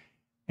together.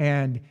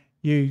 And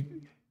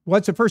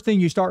what's the first thing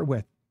you start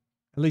with?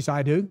 At least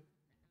I do.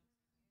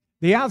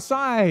 The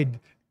outside.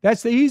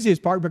 That's the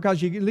easiest part,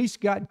 because you at least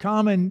got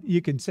common,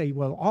 you can say,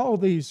 well, all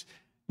these,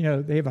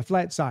 they have a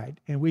flat side,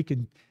 and we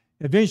can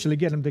eventually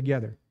get them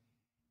together.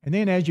 And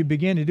then as you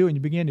begin to do it and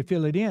you begin to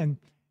fill it in,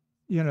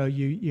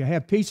 you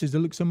have pieces that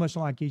look so much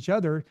like each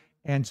other,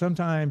 and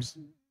sometimes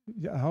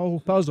a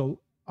whole puzzle,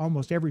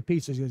 almost every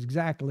piece is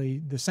exactly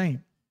the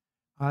same.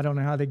 I don't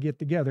know how they get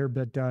together,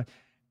 but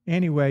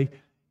anyway,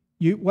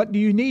 what do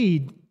you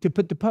need to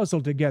put the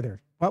puzzle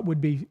together? What would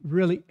be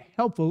really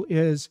helpful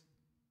is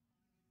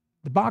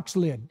the box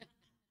lid.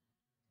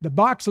 The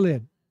box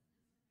lid.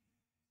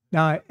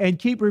 Now, and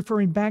keep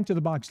referring back to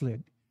the box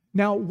lid.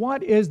 Now,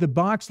 what is the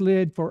box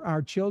lid for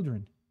our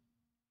children?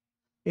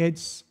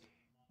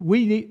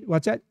 We need,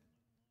 what's that?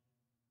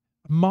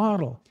 A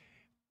model.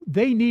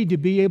 They need to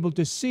be able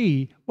to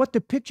see what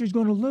the picture is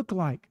going to look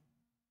like.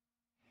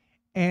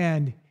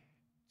 And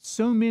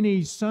so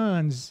many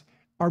sons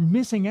are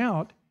missing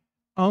out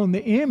on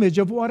the image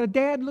of what a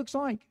dad looks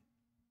like.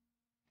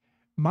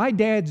 My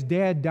dad's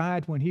dad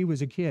died when he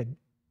was a kid,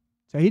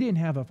 so he didn't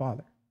have a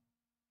father.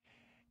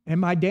 And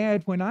my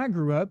dad, when I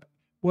grew up,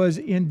 was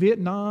in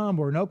Vietnam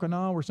or in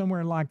Okinawa or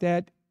somewhere like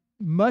that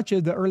much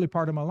of the early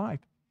part of my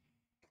life.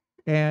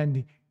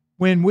 And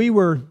when we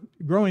were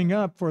growing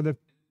up for the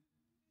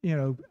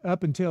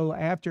up until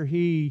after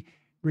he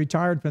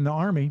retired from the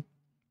Army,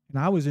 and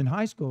I was in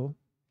high school,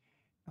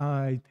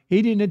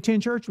 he didn't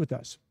attend church with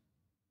us.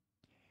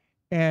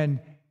 And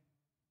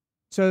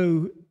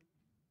so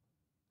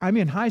I'm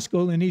in high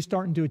school, and he's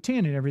starting to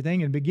attend and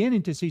everything and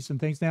beginning to see some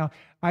things. Now,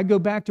 I go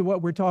back to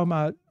what we're talking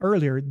about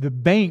earlier, the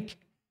bank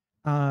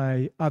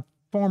of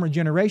former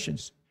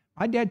generations.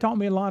 My dad taught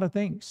me a lot of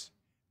things,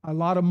 a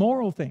lot of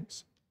moral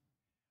things.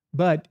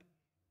 But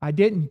I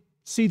didn't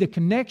see the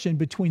connection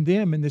between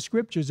them and the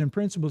scriptures and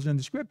principles in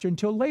the scripture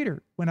until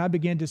later, when I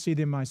began to see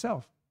them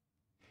myself.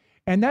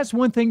 And that's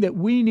one thing that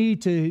we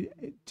need to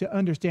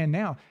understand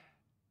now.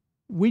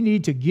 We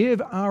need to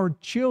give our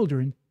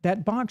children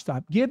that box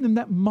top, give them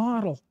that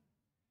model,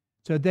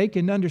 so they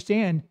can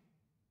understand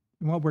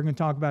what we're going to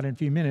talk about in a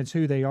few minutes,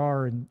 who they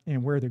are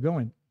and where they're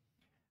going.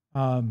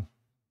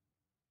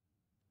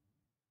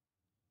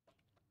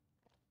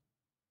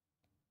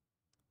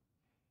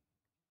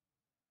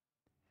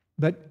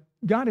 But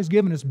God has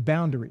given us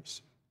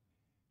boundaries.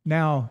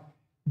 Now,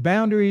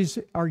 boundaries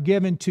are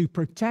given to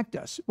protect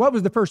us. What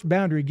was the first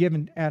boundary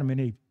given Adam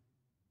and Eve?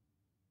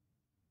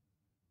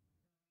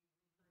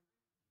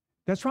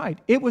 That's right.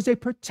 It was a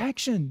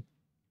protection.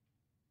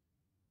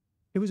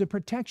 It was a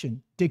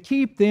protection to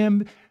keep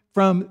them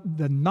from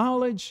the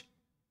knowledge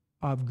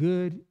of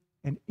good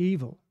and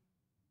evil.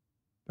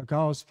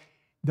 Because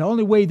the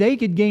only way they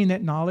could gain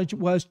that knowledge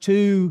was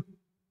to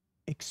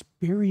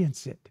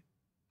experience it.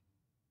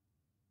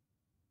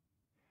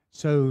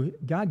 So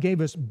God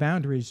gave us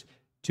boundaries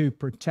to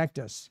protect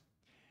us.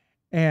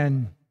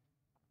 And,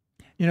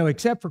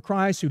 except for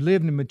Christ who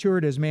lived and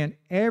matured as man,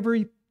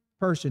 every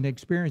person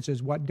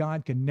experiences what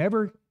God can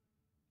never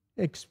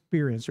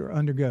experience or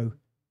undergo: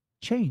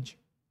 change.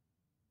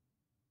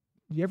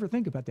 Do you ever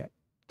think about that?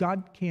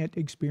 God can't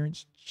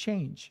experience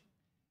change.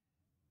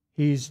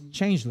 He's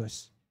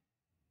changeless.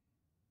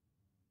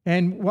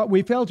 And what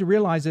we fail to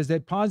realize is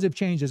that positive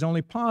change is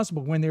only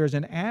possible when there is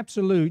an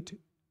absolute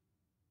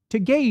to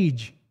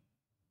gauge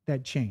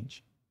that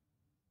change.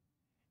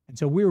 And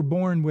so we were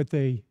born with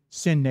a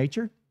sin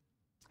nature,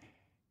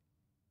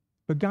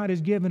 but God has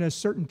given us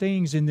certain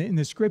things in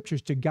the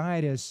Scriptures to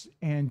guide us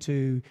and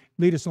to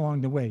lead us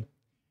along the way.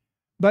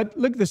 But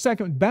look at the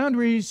second.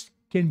 Boundaries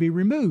can be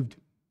removed.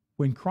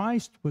 When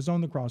Christ was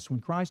on the cross,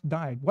 when Christ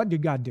died, what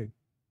did God do?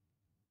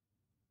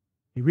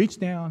 He reached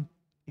down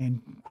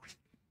and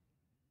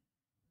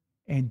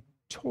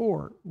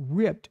tore,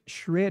 ripped,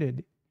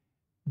 shredded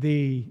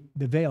the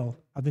veil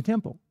of the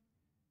temple,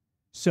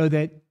 so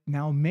that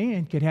now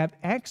man could have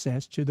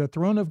access to the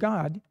throne of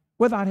God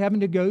without having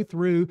to go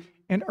through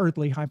an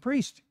earthly high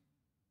priest.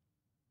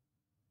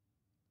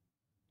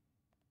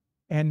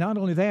 And not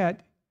only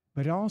that,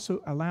 but it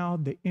also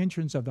allowed the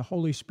entrance of the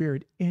Holy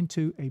Spirit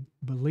into a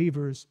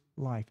believer's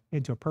life,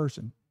 into a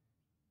person,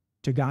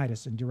 to guide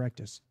us and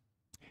direct us.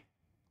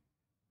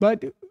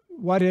 But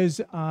what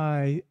has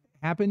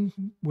happened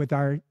with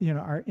our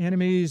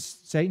enemies,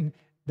 Satan?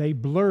 They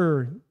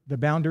blur the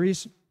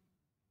boundaries.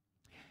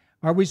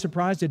 Are we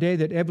surprised today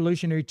that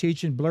evolutionary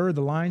teaching blur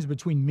the lines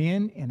between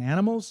men and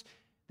animals?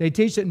 They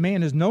teach that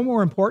man is no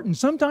more important,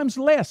 sometimes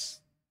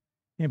less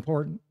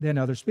important than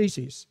other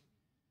species.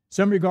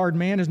 Some regard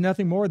man as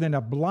nothing more than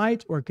a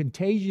blight or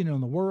contagion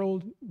on the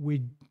world.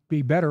 We'd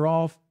be better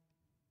off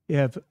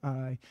if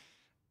a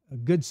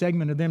good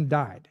segment of them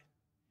died.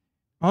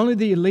 Only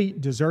the elite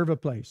deserve a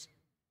place.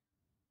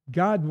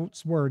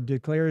 God's word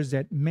declares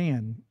that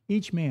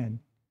each man,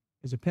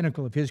 is a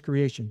pinnacle of his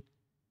creation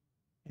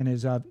and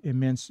is of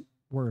immense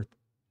worth.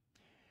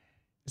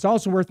 It's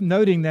also worth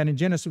noting that in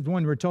Genesis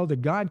 1, we're told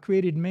that God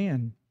created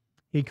man.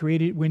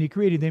 When he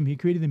created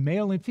them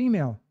male and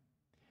female.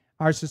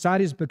 Our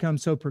society has become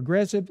so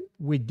progressive,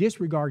 we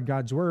disregard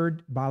God's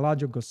word,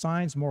 biological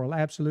science, moral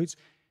absolutes,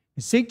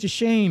 and seek to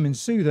shame and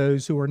sue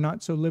those who are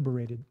not so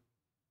liberated.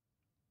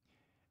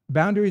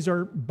 Boundaries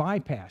are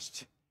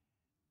bypassed.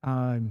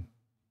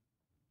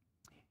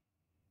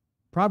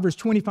 Proverbs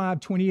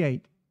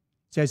 25:28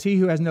 says, "He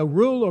who has no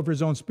rule over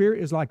his own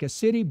spirit is like a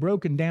city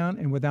broken down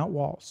and without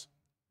walls."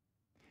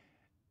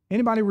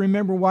 Anybody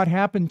remember what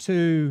happened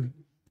to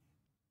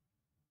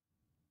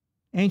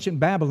ancient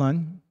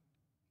Babylon?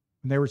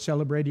 They were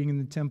celebrating in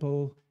the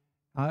temple,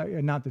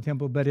 not the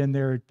temple, but in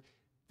their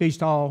feast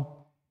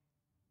hall,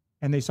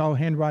 and they saw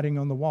handwriting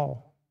on the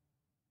wall.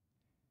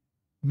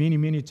 Mene,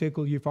 mene,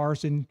 tekel,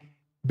 upharsin.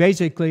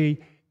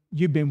 Basically,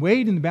 you've been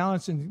weighed in the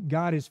balance, and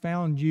God has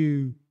found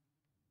you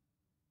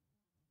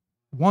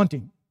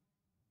wanting.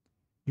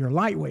 You're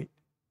lightweight.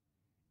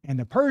 And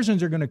the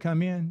Persians are going to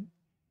come in,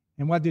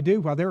 and what they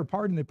do while they were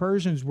partying, the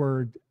Persians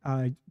were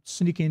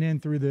sneaking in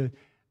through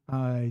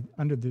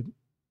under the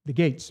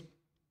gates.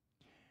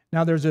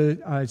 Now, there's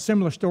a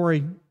similar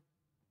story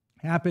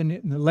happened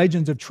in the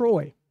legends of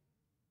Troy.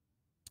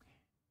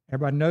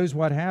 Everybody knows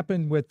what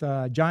happened with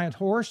a giant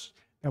horse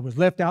that was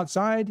left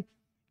outside,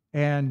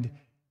 and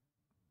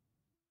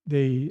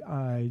the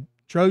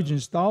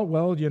Trojans thought,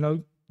 well,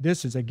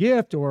 this is a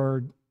gift,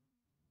 or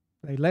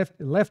they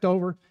left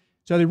over.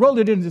 So they rolled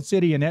it into the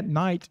city, and at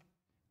night,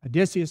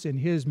 Odysseus and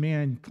his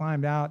men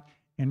climbed out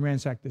and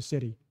ransacked the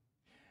city.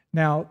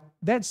 Now,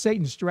 that's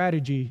Satan's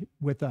strategy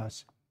with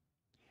us.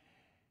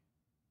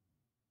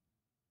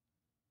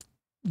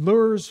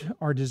 Lures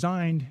are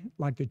designed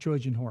like the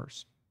Trojan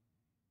horse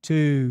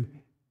to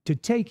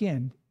take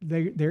in.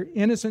 They're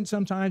innocent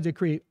sometimes. They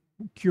create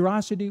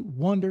curiosity,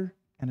 wonder,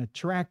 and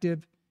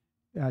attraction.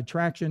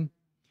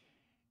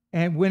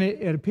 And when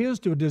it appeals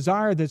to a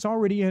desire that's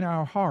already in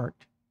our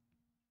heart,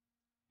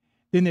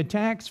 then the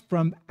attacks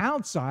from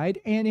outside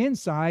and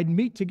inside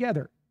meet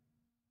together.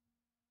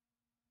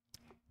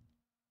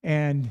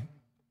 And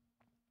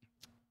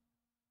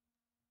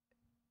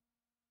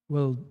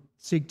will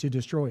seek to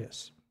destroy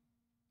us.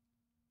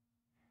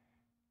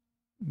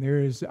 There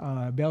is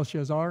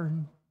Belshazzar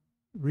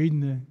reading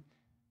the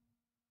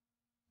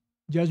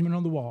judgment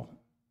on the wall.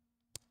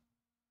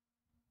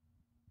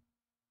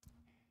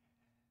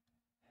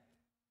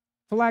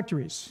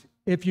 Phylacteries.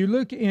 If you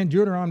look in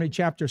Deuteronomy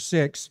chapter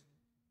 6,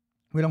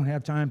 we don't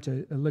have time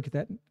to look at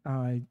that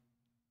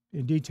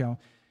in detail,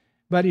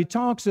 but it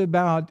talks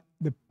about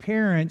the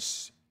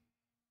parents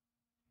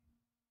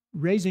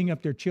raising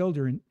up their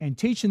children and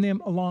teaching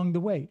them along the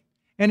way.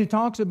 And it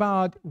talks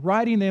about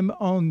writing them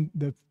on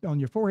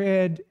your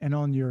forehead and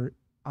on your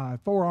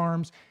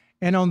forearms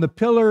and on the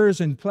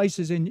pillars and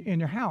places in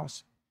your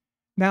house.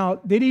 Now,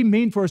 they didn't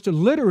mean for us to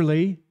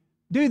literally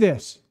do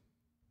this.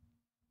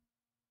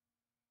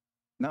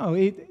 No,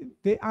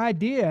 the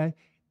idea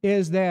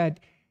is that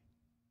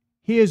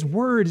His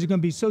word is going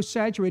to be so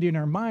saturated in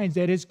our minds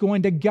that it's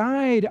going to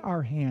guide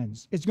our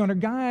hands. It's going to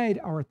guide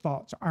our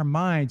thoughts, our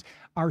minds,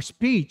 our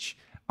speech,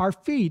 our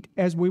feet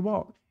as we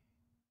walk.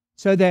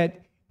 So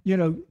that,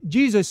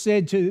 Jesus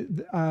said to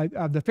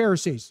the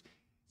Pharisees,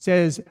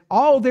 says,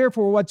 all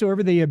therefore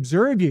whatsoever they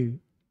observe you,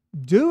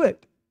 do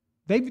it.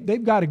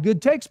 They've got a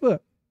good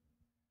textbook.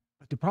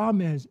 But the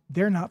problem is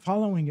they're not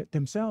following it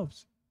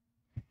themselves.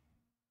 It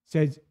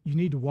says you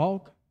need to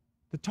walk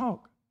the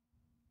talk.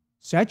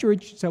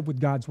 Saturate yourself with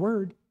God's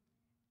word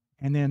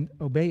and then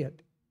obey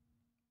it.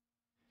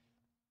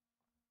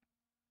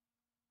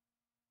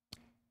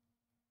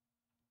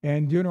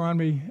 And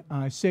Deuteronomy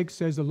 6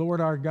 says, the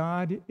Lord our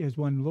God is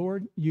one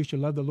Lord. You shall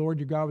love the Lord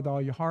your God with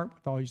all your heart,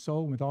 with all your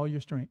soul, and with all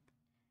your strength.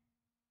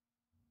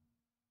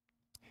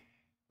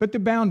 But the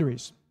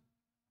boundaries.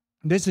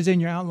 This is in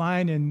your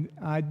outline, and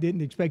I didn't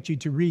expect you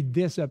to read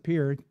this up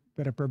here,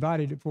 but I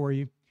provided it for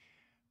you.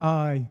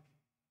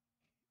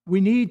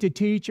 We need to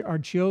teach our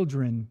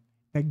children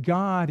that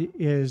God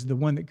is the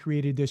one that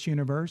created this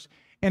universe.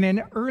 And in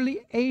an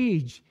early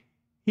age,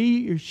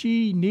 he or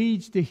she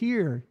needs to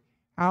hear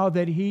how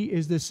that he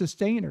is the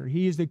sustainer,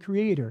 he is the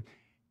creator,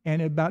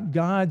 and about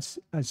God's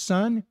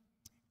Son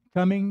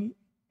coming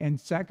and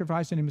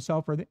sacrificing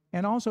himself for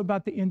and also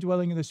about the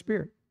indwelling of the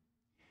Spirit.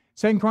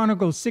 2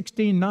 Chronicles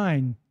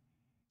 16:9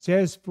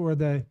 says, for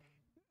the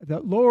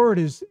Lord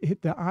is,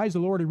 the eyes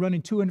of the Lord are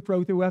running to and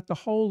fro throughout the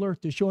whole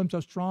earth to show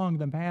himself strong on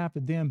the behalf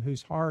of them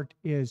whose heart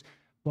is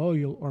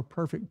loyal or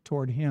perfect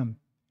toward him.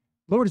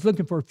 The Lord is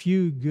looking for a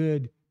few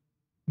good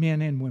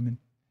men and women.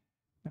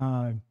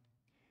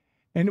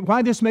 And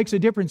why this makes a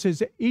difference is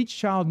that each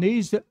child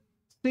needs to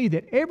see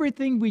that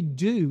everything we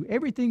do,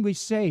 everything we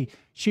say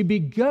should be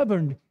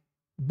governed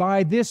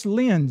by this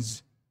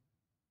lens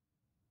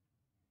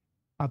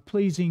of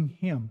pleasing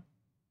him.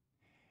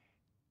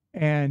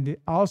 And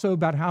also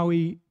about how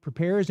he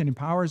prepares and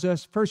empowers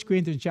us. 1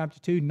 Corinthians chapter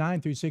 2,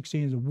 9 through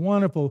 16 is a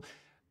wonderful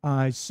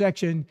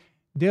section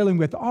dealing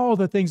with all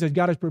the things that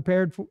God has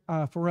prepared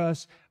for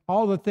us,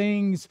 all the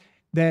things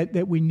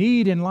that we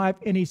need in life.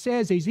 And he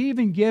says he's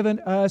even given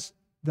us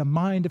the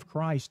mind of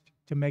Christ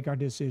to make our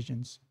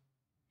decisions.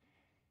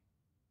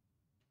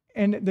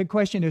 And the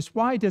question is,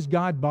 why does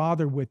God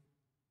bother with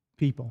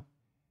people?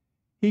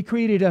 He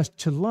created us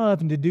to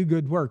love and to do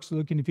good works.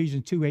 Look in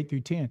Ephesians 2, 8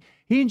 through 10.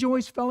 He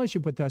enjoys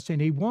fellowship with us,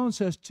 and he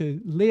wants us to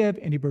live,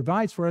 and he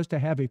provides for us to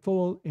have a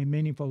full and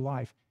meaningful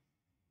life.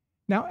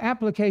 Now,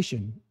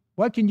 application.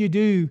 What can you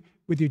do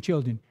with your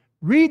children?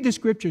 Read the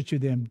scripture to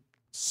them.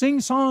 Sing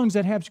songs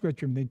that have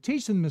scripture in them.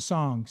 Teach them the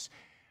songs.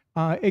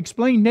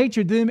 Explain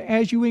nature to them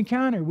as you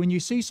encounter. When you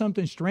see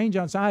something strange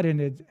outside,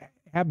 and it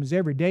happens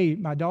every day,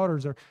 my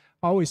daughters are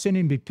always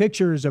sending me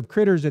pictures of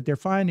critters that they're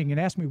finding and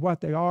ask me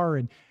what they are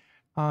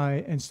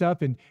and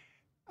stuff.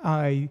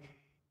 And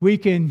we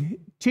can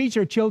teach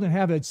our children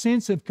have a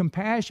sense of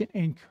compassion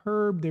and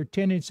curb their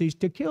tendencies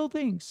to kill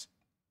things.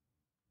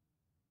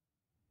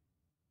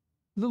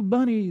 Little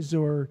bunnies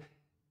or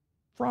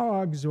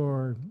frogs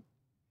or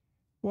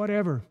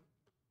whatever.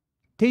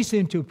 Teach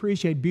them to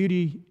appreciate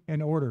beauty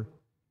and order.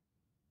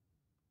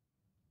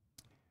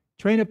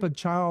 Train up a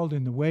child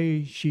in the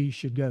way she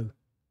should go.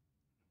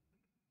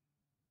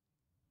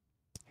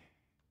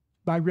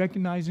 By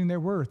recognizing their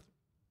worth.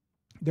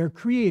 They're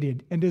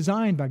created and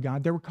designed by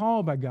God. They were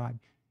called by God.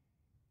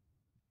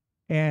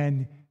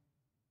 And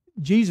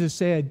Jesus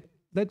said,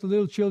 let the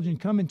little children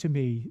come unto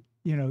me.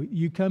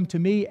 You come to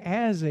me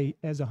as a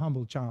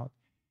humble child.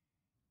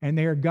 And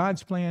they are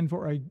God's plan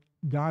for a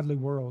godly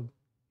world.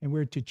 And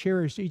we're to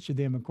cherish each of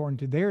them according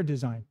to their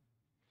design.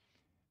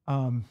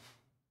 Who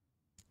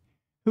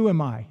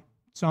am I?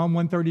 Psalm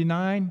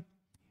 139.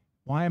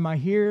 Why am I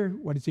here?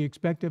 What does he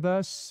expect of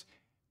us?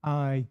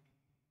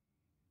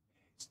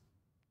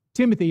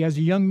 Timothy, as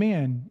a young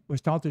man,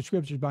 was taught the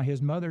scriptures by his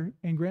mother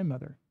and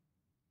grandmother.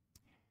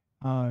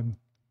 And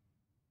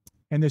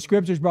the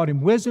scriptures brought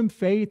him wisdom,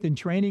 faith, and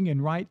training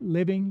in right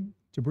living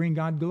to bring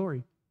God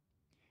glory.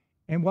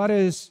 And what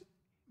is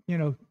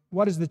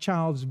the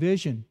child's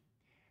vision?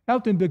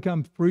 Help them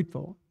become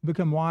fruitful,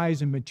 become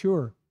wise and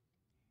mature.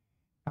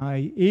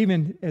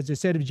 Even as I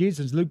said of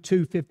Jesus, Luke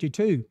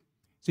 2:52,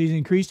 so he's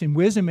increased in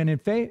wisdom and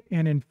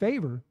in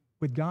favor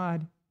with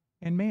God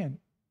and man.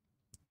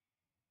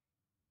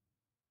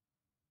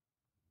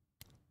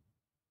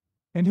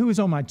 And who is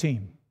on my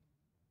team?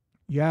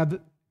 You have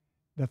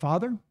the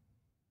Father,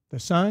 the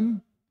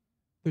Son,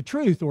 the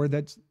truth, or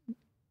that's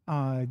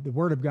the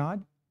Word of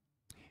God.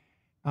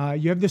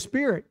 You have the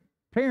Spirit,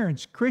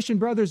 parents, Christian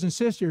brothers and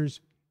sisters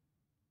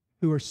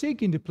who are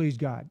seeking to please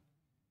God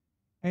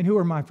and who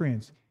are my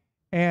friends.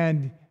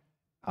 And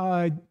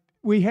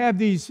we have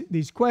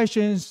these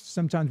questions.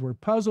 Sometimes we're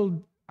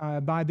puzzled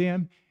by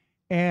them.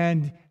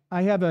 And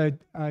I have a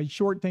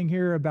short thing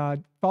here about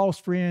false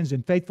friends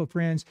and faithful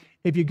friends.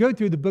 If you go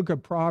through the book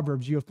of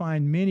Proverbs, you'll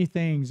find many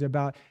things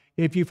about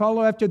if you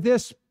follow after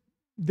this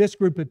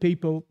group of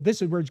people,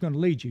 this is where it's going to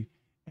lead you.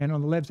 And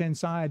on the left-hand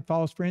side,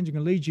 false friends are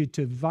going to lead you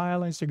to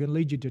violence. They're going to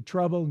lead you to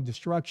trouble and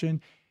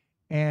destruction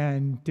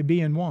and to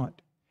be in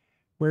want.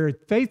 where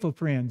faithful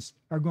friends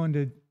are going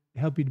to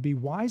help you to be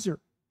wiser,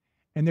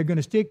 and they're going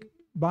to stick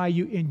by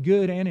you in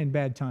good and in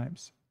bad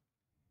times.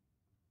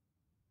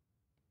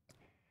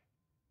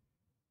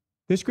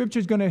 This scripture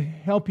is going to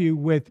help you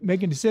with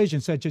making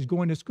decisions such as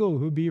going to school,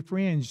 who will be your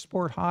friends,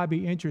 sport,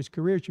 hobby, interest,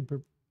 career you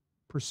should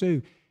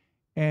pursue,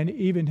 and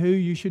even who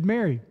you should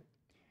marry.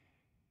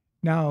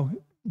 Now,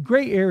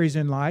 gray areas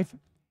in life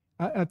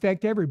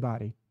affect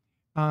everybody.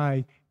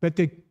 But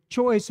the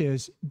choice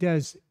is,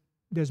 does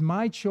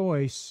my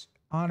choice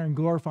honor and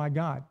glorify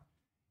God?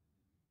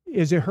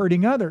 Is it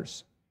hurting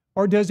others?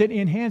 Or does it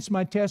enhance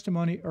my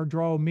testimony or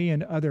draw me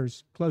and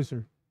others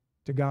closer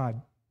to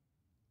God?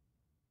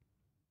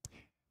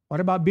 What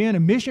about being a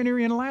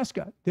missionary in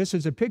Alaska? This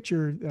is a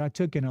picture that I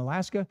took in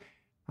Alaska.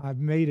 I've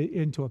made it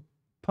into a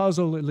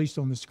puzzle, at least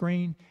on the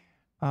screen.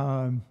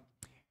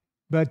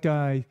 But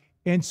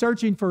in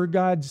searching for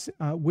God's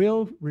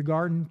will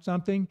regarding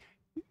something,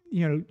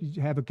 you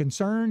have a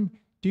concern.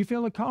 Do you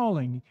feel a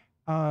calling?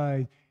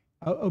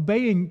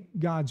 Obeying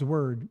God's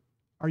word.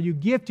 Are you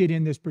gifted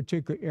in this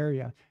particular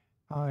area?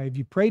 Have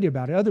you prayed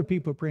about it? Other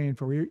people are praying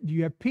for you. Do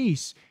you have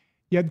peace?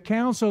 You have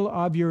counsel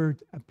of your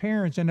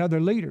parents and other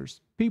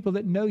leaders, people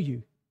that know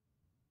you.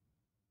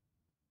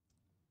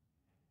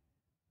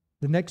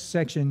 The next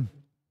section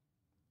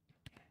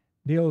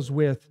deals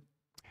with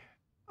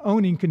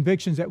owning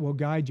convictions that will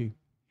guide you.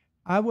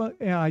 I want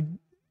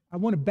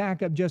to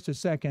back up just a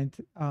second.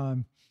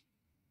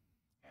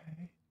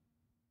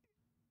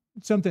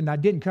 Something I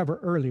didn't cover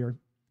earlier.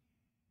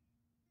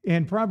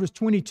 In Proverbs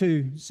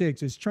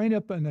 22:6, it's train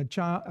up a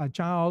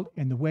child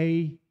in the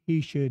way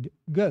he should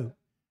go.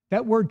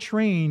 That word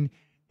train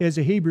is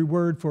a Hebrew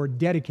word for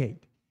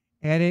dedicate.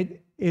 And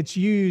it's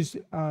used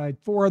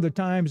 4 other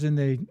times in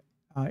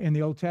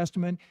the Old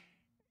Testament,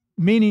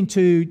 meaning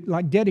to,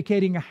 like,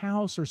 dedicating a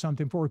house or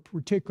something for a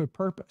particular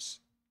purpose.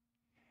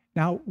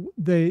 Now,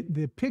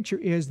 the picture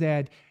is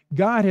that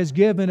God has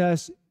given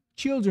us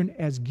children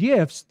as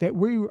gifts that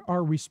we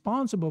are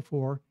responsible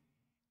for,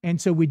 and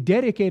so we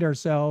dedicate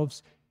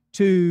ourselves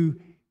to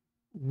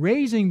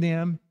raising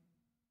them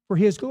for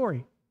His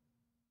glory.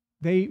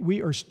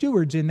 We are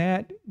stewards in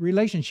that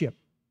relationship.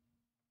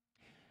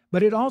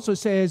 But it also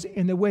says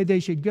in the way they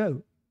should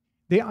go.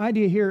 The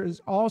idea here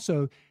is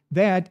also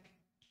that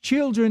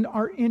children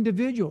are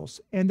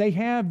individuals and they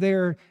have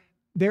their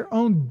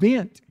own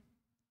bent.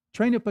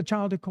 Train up a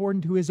child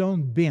according to his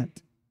own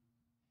bent.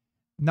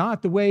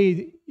 Not the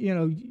way,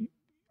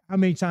 how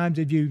many times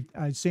have you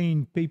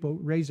seen people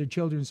raise their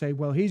children and say,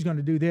 well, he's going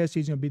to do this,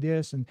 he's going to be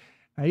this, and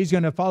he's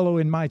going to follow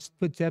in my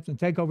footsteps and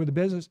take over the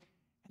business.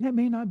 And that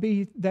may not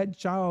be that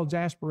child's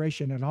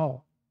aspiration at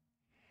all.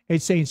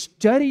 It's saying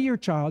study your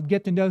child,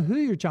 get to know who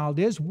your child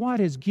is,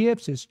 what his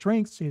gifts, his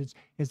strengths,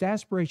 his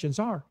aspirations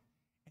are,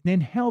 and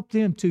then help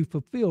them to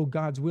fulfill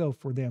God's will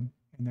for them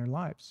in their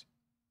lives.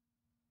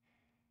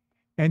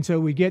 And so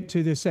we get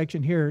to this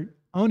section here,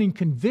 owning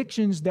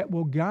convictions that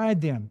will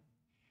guide them.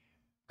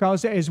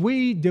 Because as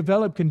we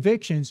develop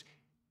convictions,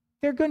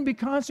 there are going to be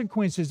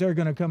consequences that are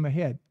going to come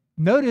ahead.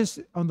 Notice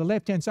on the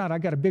left-hand side, I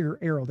got a bigger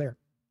arrow there.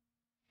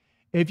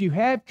 If you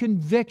have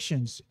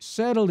convictions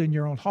settled in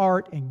your own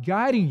heart and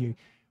guiding you,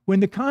 when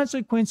the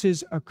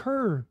consequences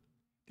occur,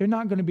 they're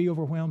not going to be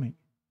overwhelming.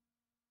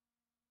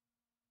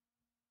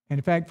 And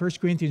in fact, 1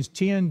 Corinthians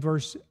 10,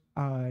 verse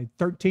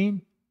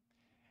 13,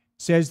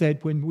 says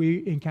that when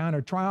we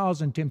encounter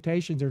trials and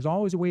temptations, there's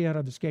always a way out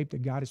of escape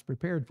that God has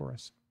prepared for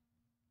us.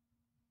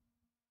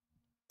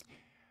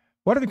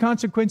 What are the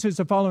consequences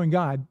of following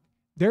God?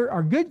 There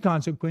are good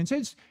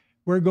consequences.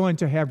 We're going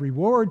to have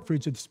reward,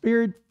 fruits of the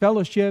Spirit,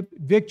 fellowship,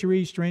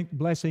 victory, strength,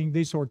 blessing,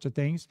 these sorts of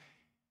things.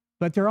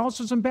 But there are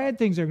also some bad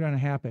things that are going to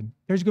happen.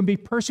 There's going to be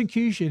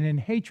persecution and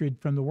hatred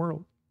from the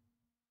world.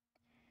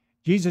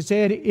 Jesus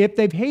said, if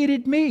they've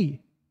hated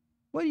me,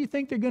 what do you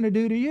think they're going to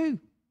do to you?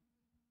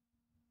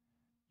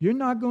 You're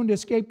not going to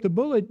escape the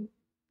bullet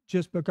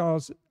just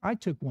because I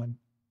took one.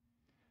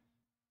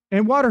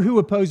 And what or who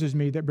opposes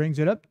me? That brings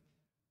it up.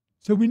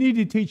 So we need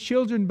to teach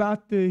children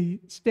about the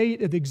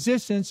state of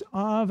existence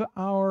of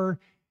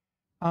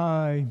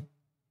the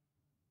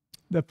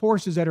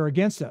forces that are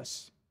against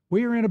us.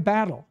 We are in a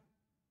battle.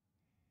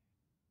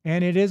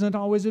 And it isn't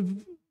always a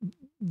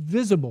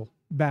visible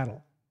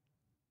battle.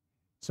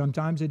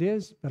 Sometimes it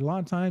is, but a lot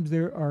of times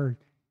there are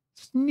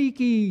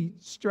sneaky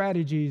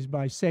strategies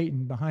by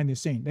Satan behind the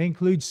scene. They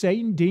include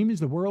Satan, demons,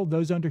 the world,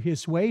 those under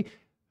his sway,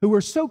 who are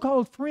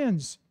so-called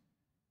friends,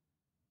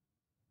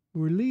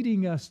 who are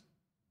leading us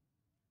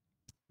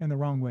in the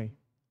wrong way.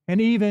 And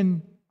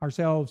even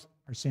ourselves,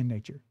 our sin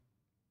nature.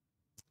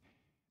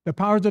 The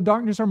powers of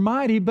darkness are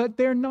mighty, but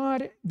they're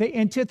not the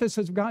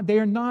antithesis of God. They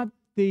are not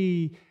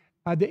the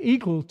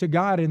equal to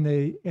God in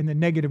the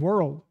negative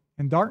world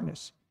and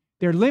darkness.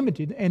 They're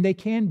limited and they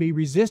can be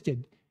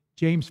resisted.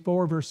 James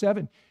 4, verse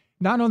 7.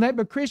 Not only that,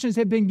 but Christians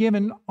have been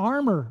given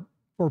armor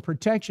for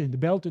protection, the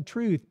belt of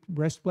truth,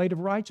 breastplate of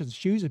righteousness,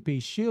 shoes of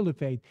peace, shield of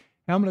faith,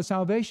 helmet of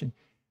salvation.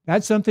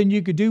 That's something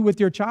you could do with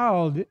your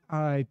child.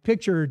 I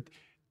pictured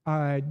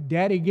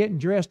daddy getting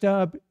dressed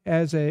up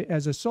as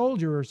a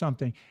soldier or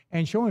something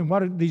and showing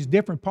what these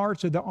different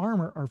parts of the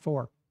armor are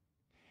for.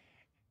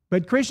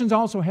 But Christians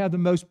also have the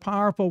most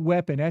powerful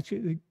weapon,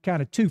 actually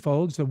kind of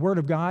twofold. It's the Word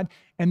of God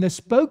and the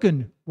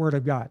spoken Word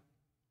of God.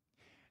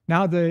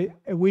 Now,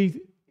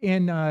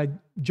 in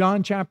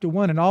John chapter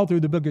 1 and all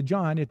through the book of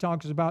John, it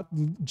talks about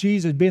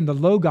Jesus being the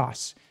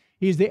Logos.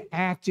 He's the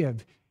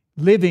active,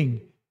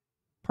 living,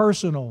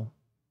 personal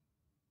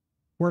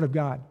Word of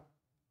God.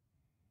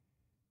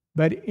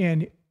 But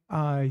in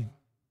the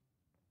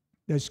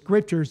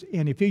scriptures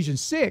in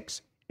Ephesians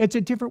 6, it's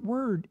a different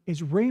word.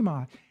 It's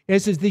rhema.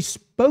 This is the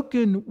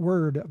spoken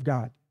word of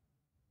God.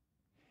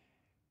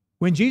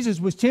 When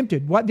Jesus was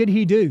tempted, what did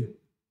he do?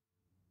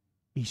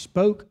 He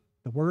spoke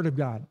the word of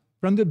God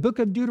from the book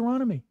of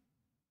Deuteronomy.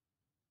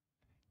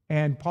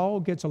 And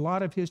Paul gets a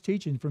lot of his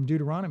teaching from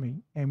Deuteronomy.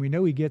 And we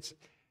know he gets...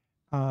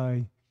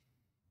 but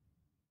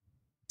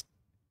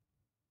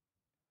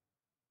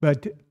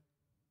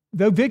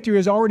though victory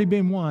has already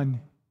been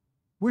won,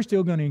 we're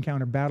still going to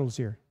encounter battles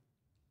here.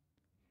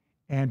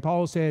 And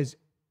Paul says,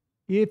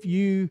 if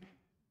you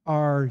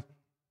are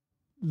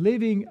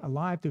living a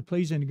life that's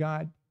pleasing to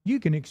God, you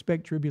can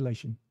expect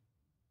tribulation.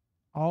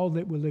 All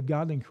that will live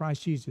godly in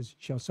Christ Jesus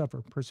shall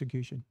suffer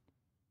persecution.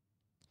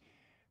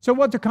 So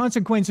what are the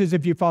consequences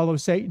if you follow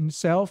Satan's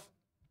self,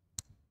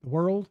 the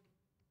world,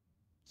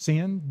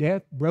 sin,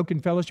 death,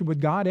 broken fellowship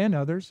with God and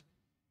others?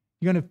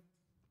 You're going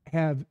to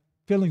have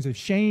feelings of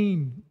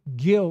shame,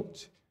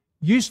 guilt,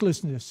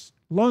 uselessness,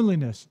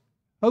 loneliness,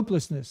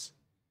 hopelessness.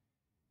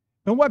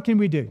 And what can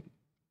we do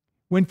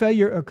when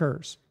failure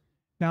occurs?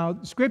 Now,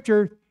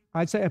 Scripture,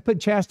 I'd say I put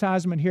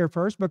chastisement here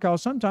first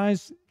because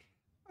sometimes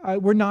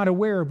we're not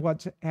aware of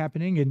what's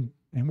happening and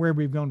where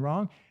we've gone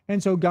wrong.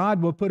 And so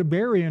God will put a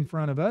barrier in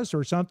front of us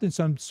or something,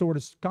 some sort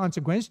of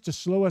consequence to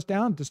slow us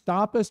down, to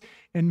stop us,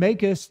 and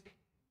make us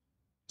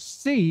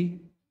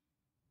see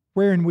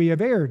wherein we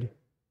have erred.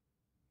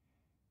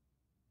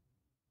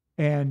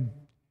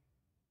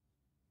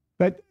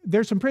 But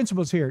there's some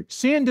principles here.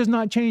 Sin does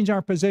not change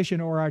our position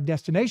or our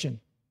destination.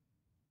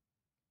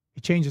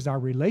 It changes our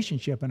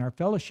relationship and our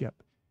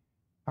fellowship,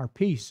 our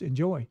peace and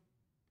joy.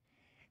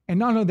 And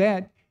not only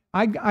that,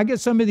 I get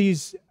some of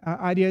these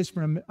ideas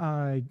from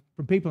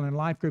people in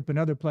Life Group and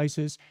other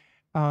places.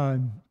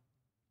 And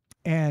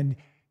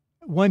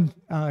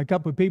a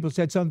couple of people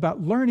said something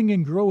about learning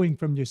and growing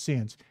from your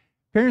sins.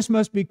 Parents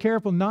must be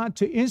careful not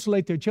to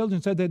insulate their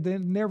children so that they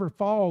never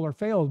fall or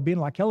fail, being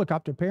like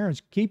helicopter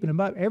parents, keeping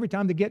them up. Every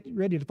time they get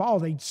ready to fall,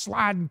 they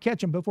slide and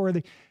catch them before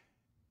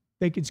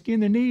they can skin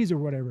their knees or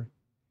whatever.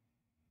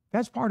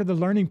 That's part of the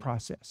learning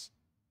process.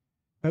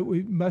 But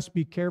we must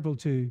be careful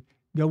to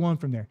go on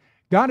from there.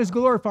 God is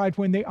glorified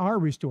when they are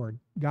restored.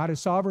 God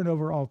is sovereign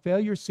over all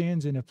failures,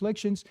 sins, and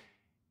afflictions.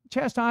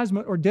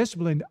 Chastisement or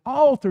discipline,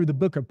 all through the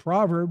book of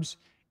Proverbs,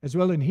 as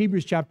well in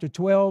Hebrews chapter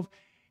 12,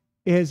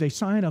 is a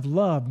sign of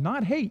love,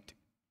 not hate.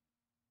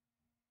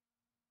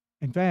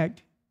 In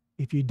fact,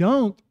 if you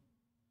don't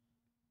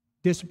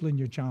discipline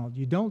your child,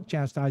 you don't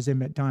chastise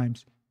them at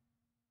times,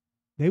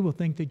 they will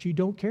think that you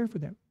don't care for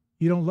them.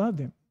 You don't love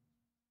them.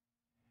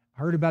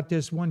 I heard about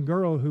this one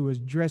girl who was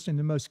dressed in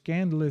the most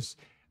scandalous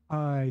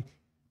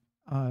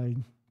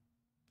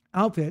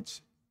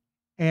outfits,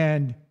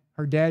 and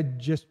her dad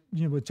just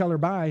would tell her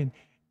bye,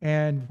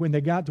 and when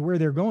they got to where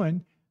they're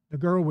going, the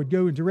girl would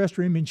go into the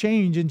restroom and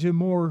change into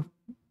more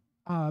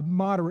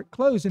moderate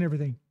clothes and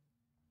everything.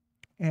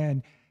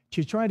 And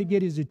she tried to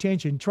get his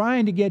attention,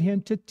 trying to get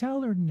him to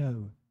tell her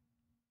no.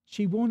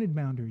 She wanted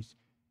boundaries.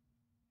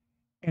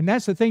 And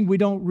that's the thing we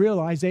don't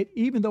realize, that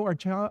even though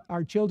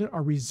our children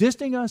are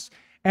resisting us,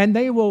 and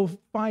they will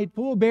fight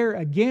full bear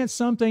against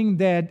something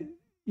that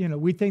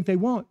we think they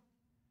want,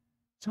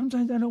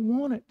 sometimes they don't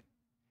want it.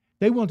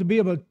 They want to be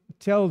able to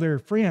tell their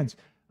friends,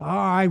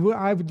 I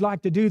would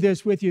like to do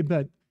this with you,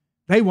 but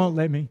they won't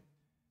let me.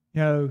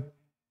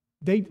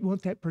 They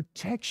want that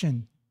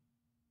protection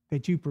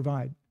that you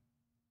provide.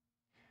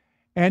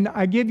 And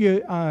I give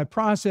you a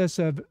process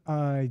of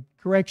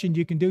correction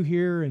you can do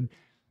here, and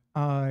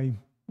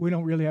we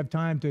don't really have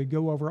time to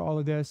go over all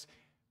of this,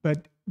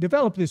 but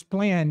develop this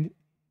plan.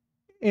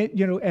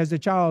 As the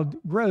child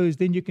grows,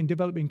 then you can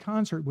develop in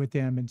concert with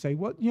them and say,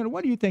 what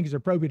do you think is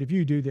appropriate if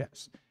you do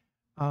this?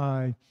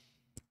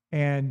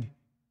 And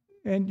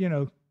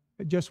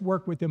just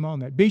work with them on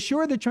that. Be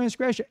sure of the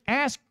transgression.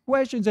 Ask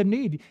questions of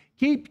need.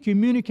 Keep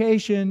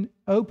communication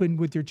open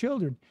with your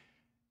children.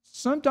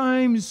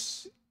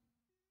 Sometimes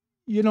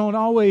you don't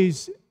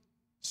always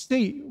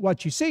see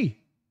what you see.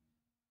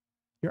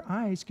 Your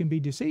eyes can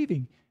be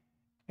deceiving.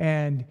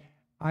 And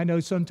I know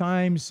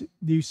sometimes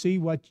you see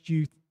what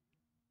you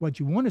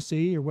want to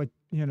see, or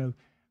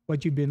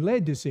what you've been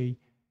led to see.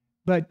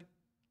 But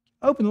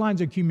open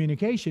lines of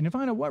communication and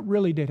find out what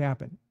really did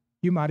happen.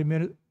 You might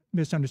have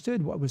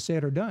misunderstood what was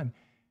said or done.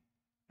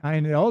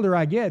 And the older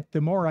I get,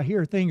 the more I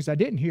hear things I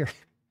didn't hear.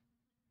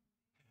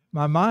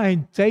 My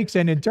mind takes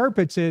and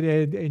interprets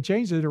it and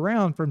changes it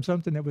around from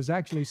something that was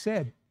actually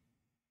said.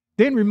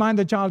 Then remind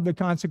the child of the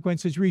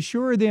consequences.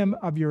 Reassure them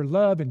of your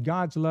love and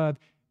God's love.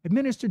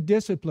 Administer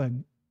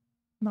discipline,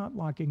 not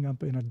locking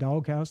up in a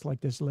doghouse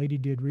like this lady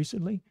did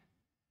recently.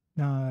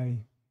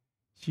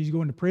 She's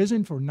going to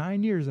prison for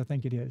 9 years, I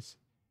think it is.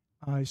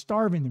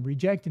 Starving them,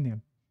 rejecting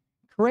them.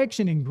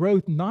 Correction and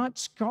growth, not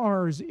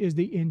scars, is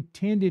the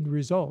intended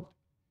result.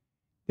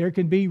 There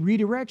can be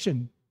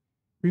redirection,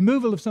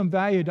 removal of some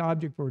valued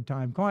object for a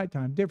time, quiet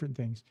time, different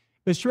things.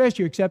 But stress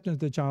your acceptance of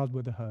the child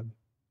with a hug.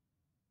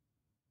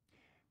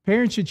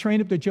 Parents should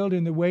train up their children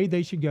in the way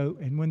they should go.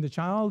 And when the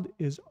child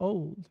is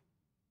old,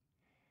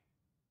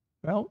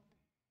 well,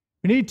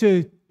 we need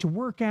to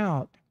work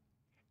out.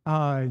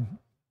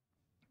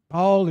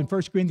 Paul in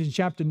 1 Corinthians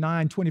chapter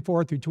 9,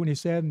 24 through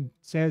 27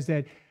 says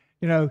that,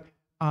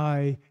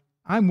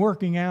 I'm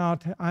working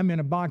out, I'm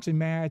in a boxing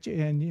match,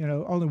 and,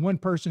 only one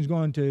person's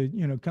going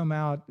to, come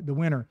out the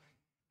winner.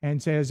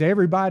 And says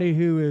everybody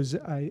who is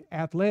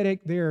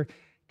athletic, they're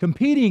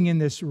competing in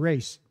this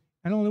race,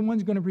 and only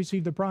one's going to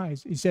receive the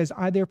prize. He says,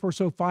 I therefore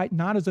so fight,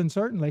 not as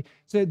uncertainly.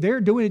 So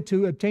they're doing it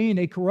to obtain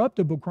a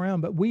corruptible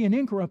crown, but we an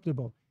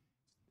incorruptible.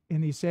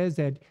 And he says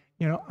that,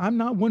 I'm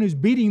not one who's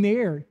beating the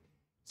air. He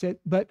said,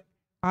 but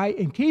I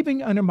am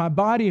keeping under my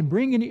body and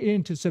bringing it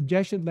into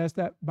subjection, lest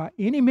that by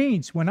any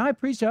means, when I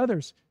preach to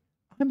others,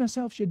 I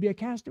myself should be a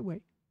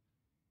castaway.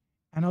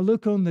 And I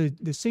look on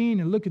the scene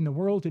and look in the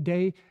world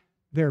today,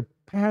 there are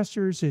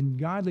pastors and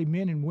godly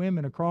men and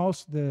women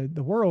across the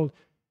world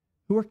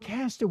who are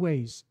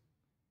castaways.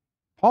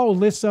 Paul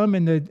lists some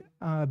in the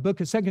book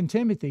of 2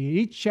 Timothy.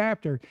 Each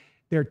chapter,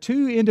 there are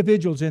two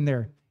individuals in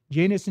there.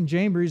 Janus and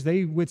Jambres,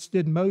 they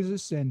withstood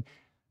Moses. And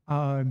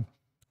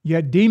you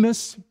had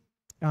Demas,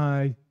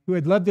 who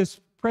had loved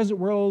this present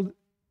world,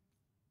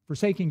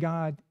 forsaking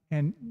God,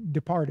 and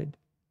departed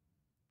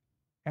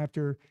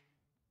after,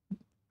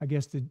 I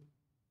guess, the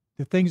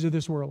things of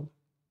this world.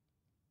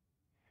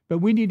 But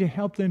we need to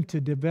help them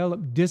to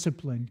develop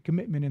discipline,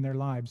 commitment in their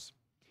lives.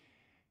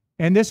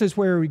 And this is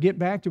where we get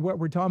back to what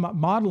we're talking about,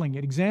 modeling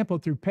it. Example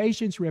through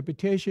patience,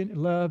 repetition,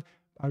 and love,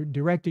 are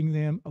directing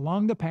them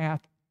along the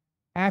path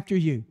after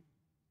you.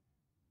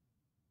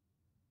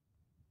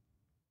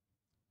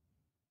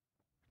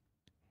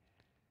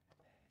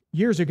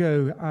 Years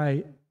ago,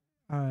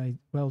 a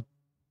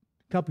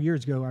couple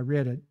years ago, I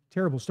read a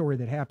terrible story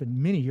that happened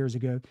many years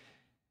ago,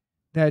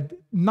 that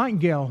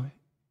nightingale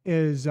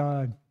is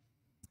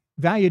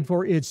valued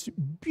for its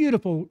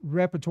beautiful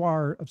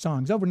repertoire of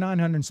songs, over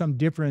 900 and some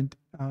different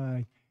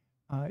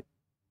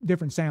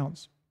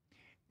sounds.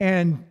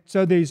 And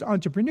so these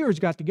entrepreneurs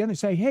got together and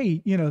say,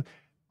 hey,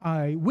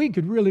 we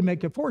could really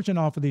make a fortune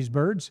off of these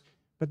birds,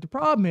 but the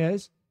problem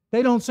is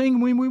they don't sing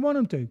when we want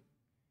them to.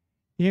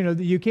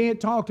 You can't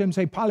talk to them and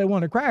say, Polly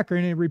want a cracker,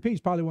 and it repeats,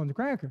 Polly want the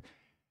cracker.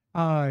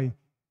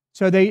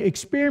 So they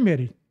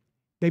experimented.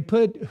 They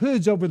put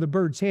hoods over the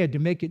bird's head to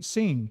make it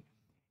sing.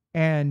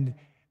 And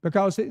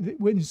because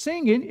when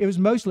singing, it was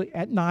mostly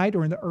at night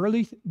or in the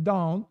early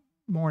dawn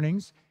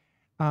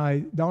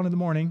of the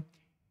morning,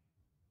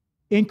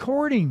 in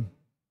courting.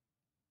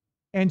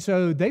 And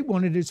so they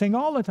wanted to sing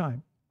all the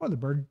time. Well, the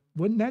bird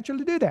wouldn't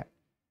naturally do that.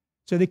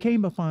 So they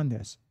came upon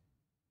this.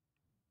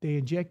 They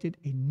injected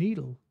a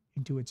needle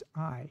into its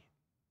eye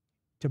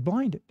to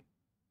blind it.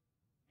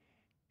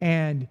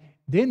 And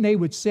then they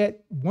would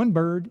set one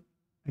bird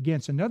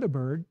against another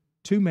bird,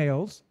 two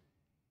males,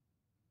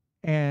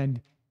 and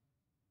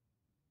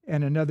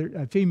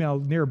a female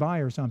nearby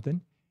or something,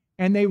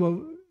 and they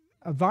will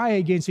vie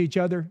against each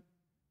other,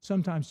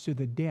 sometimes to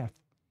the death.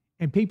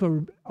 And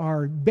people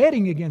are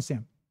betting against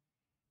them.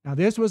 Now,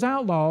 this was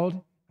outlawed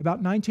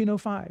about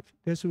 1905.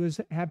 This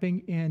was happening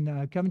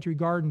in Coventry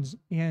Gardens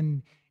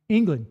in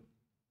England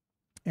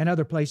and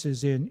other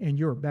places in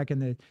Europe back in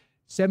the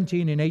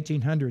 17 and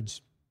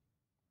 1800s.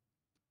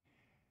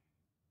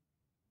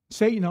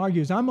 Satan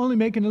argues, I'm only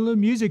making a little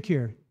music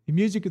here. The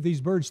music of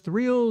these birds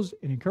thrills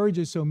and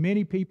encourages so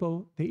many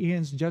people. The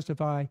ends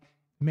justify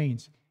the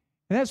means.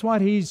 And that's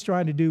what he's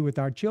trying to do with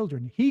our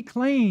children. He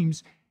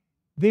claims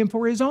them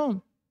for his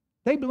own.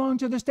 They belong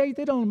to the state.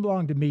 They don't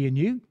belong to me and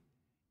you.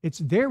 It's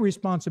their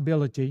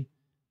responsibility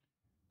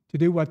to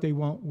do what they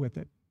want with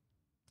it.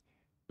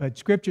 But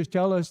scriptures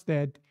tell us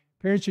that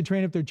parents should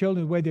train up their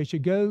children the way they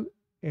should go,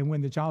 and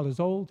when the child is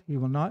old, he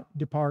will not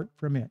depart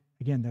from it.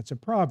 Again, that's a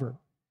proverb.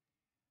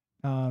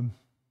 I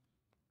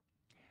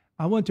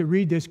want to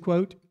read this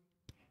quote.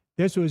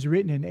 This was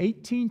written in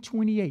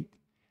 1828.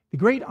 The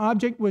great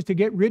object was to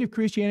get rid of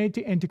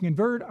Christianity and to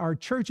convert our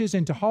churches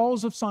into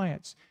halls of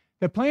science.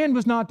 The plan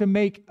was not to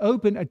make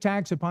open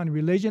attacks upon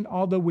religion,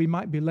 although we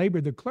might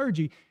belabor the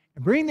clergy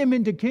and bring them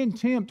into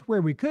contempt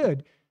where we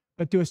could,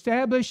 but to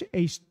establish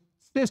a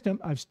system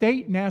of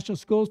state national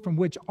schools from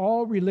which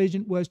all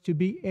religion was to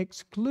be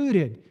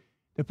excluded.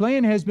 The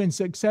plan has been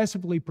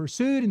successfully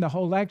pursued, and the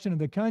whole action of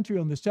the country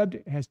on the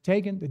subject has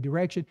taken the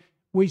direction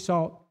we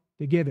sought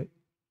to give it.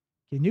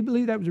 Can you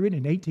believe that was written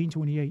in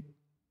 1828?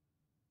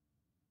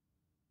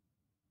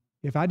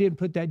 If I didn't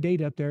put that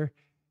date up there,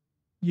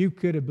 you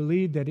could have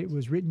believed that it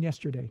was written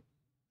yesterday.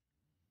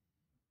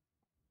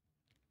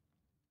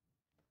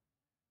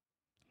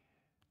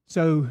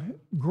 So,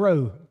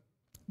 GROW.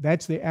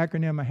 That's the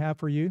acronym I have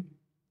for you.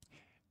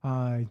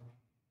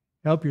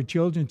 Help your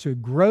children to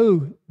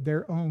grow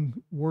their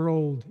own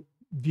world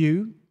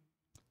view,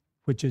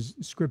 which is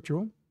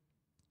scriptural.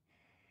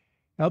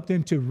 Help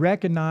them to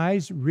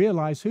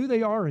realize who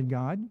they are in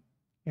God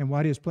and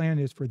what His plan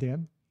is for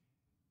them.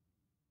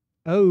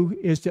 O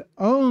is to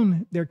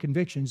own their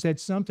convictions.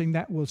 That's something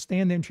that will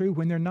stand them true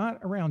when they're not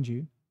around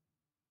you.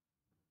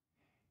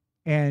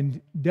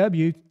 And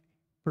W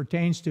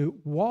pertains to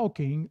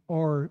walking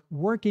or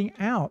working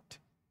out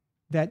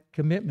that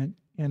commitment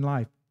in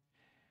life.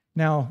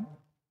 Now,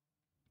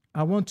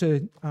 I want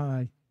to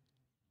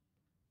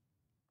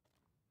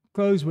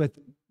close with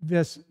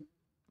this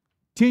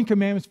 10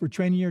 commandments for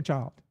training your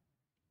child.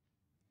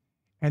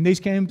 And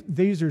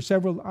these are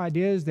several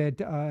ideas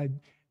that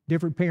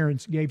different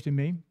parents gave to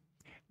me.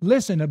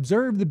 Listen,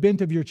 observe the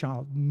bent of your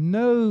child.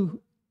 Know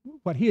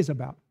what he is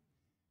about.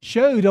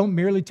 Show, don't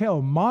merely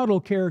tell. Model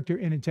character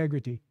and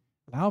integrity.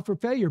 Allow for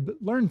failure, but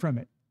learn from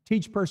it.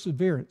 Teach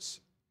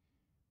perseverance.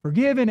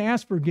 Forgive and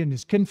ask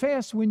forgiveness.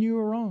 Confess when you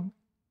are wrong.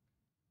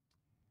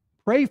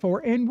 Pray for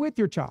and with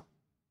your child.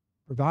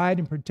 Provide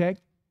and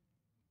protect.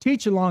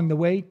 Teach along the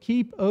way.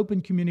 Keep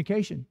open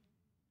communication.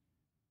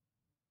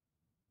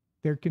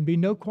 There can be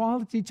no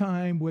quality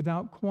time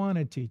without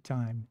quantity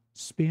time.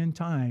 Spend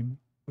time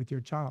with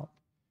your child.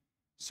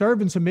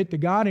 Serve and submit to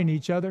God and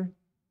each other.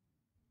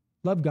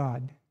 Love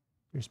God,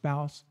 your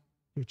spouse,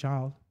 your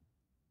child,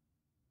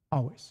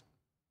 always.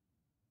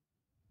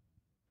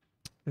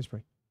 Let's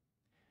pray.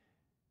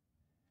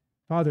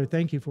 Father,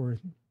 thank you for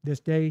this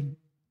day.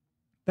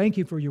 Thank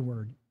you for your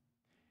word.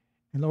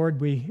 And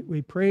Lord,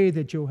 we pray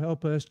that you'll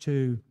help us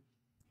to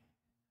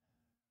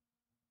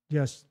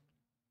just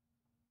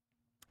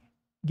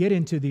get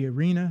into the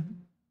arena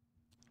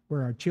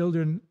where our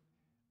children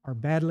are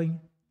battling.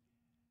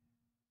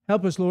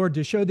 Help us, Lord,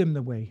 to show them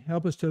the way.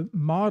 Help us to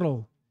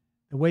model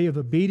the way of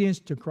obedience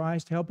to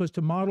Christ. Help us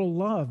to model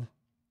love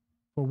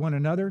for one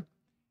another.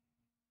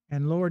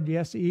 And Lord,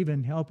 yes,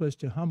 even help us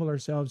to humble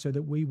ourselves so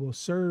that we will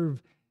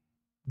serve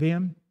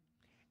them.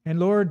 And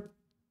Lord,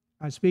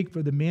 I speak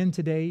for the men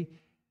today.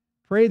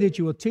 Pray that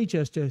you will teach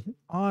us to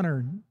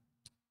honor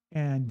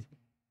and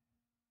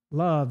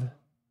love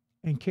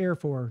and care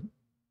for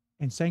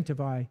and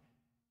sanctify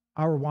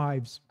our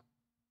wives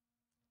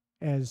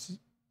as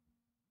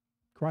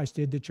Christ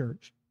did the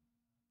church.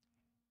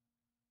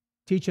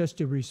 Teach us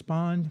to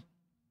respond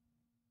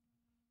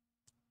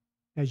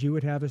as you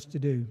would have us to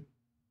do.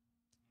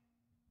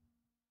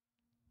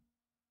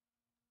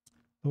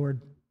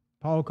 Lord,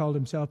 Paul called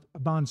himself a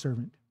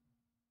bondservant.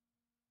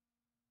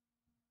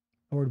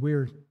 Lord,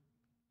 we're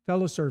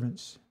fellow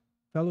servants,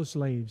 fellow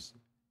slaves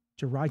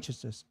to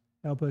righteousness.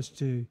 Help us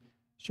to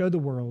show the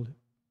world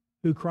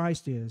who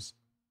Christ is.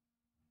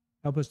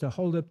 Help us to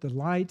hold up the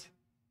light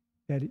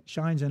that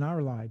shines in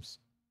our lives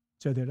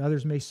so that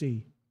others may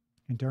see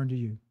and turn to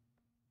you.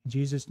 In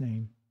Jesus'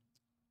 name,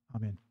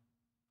 amen.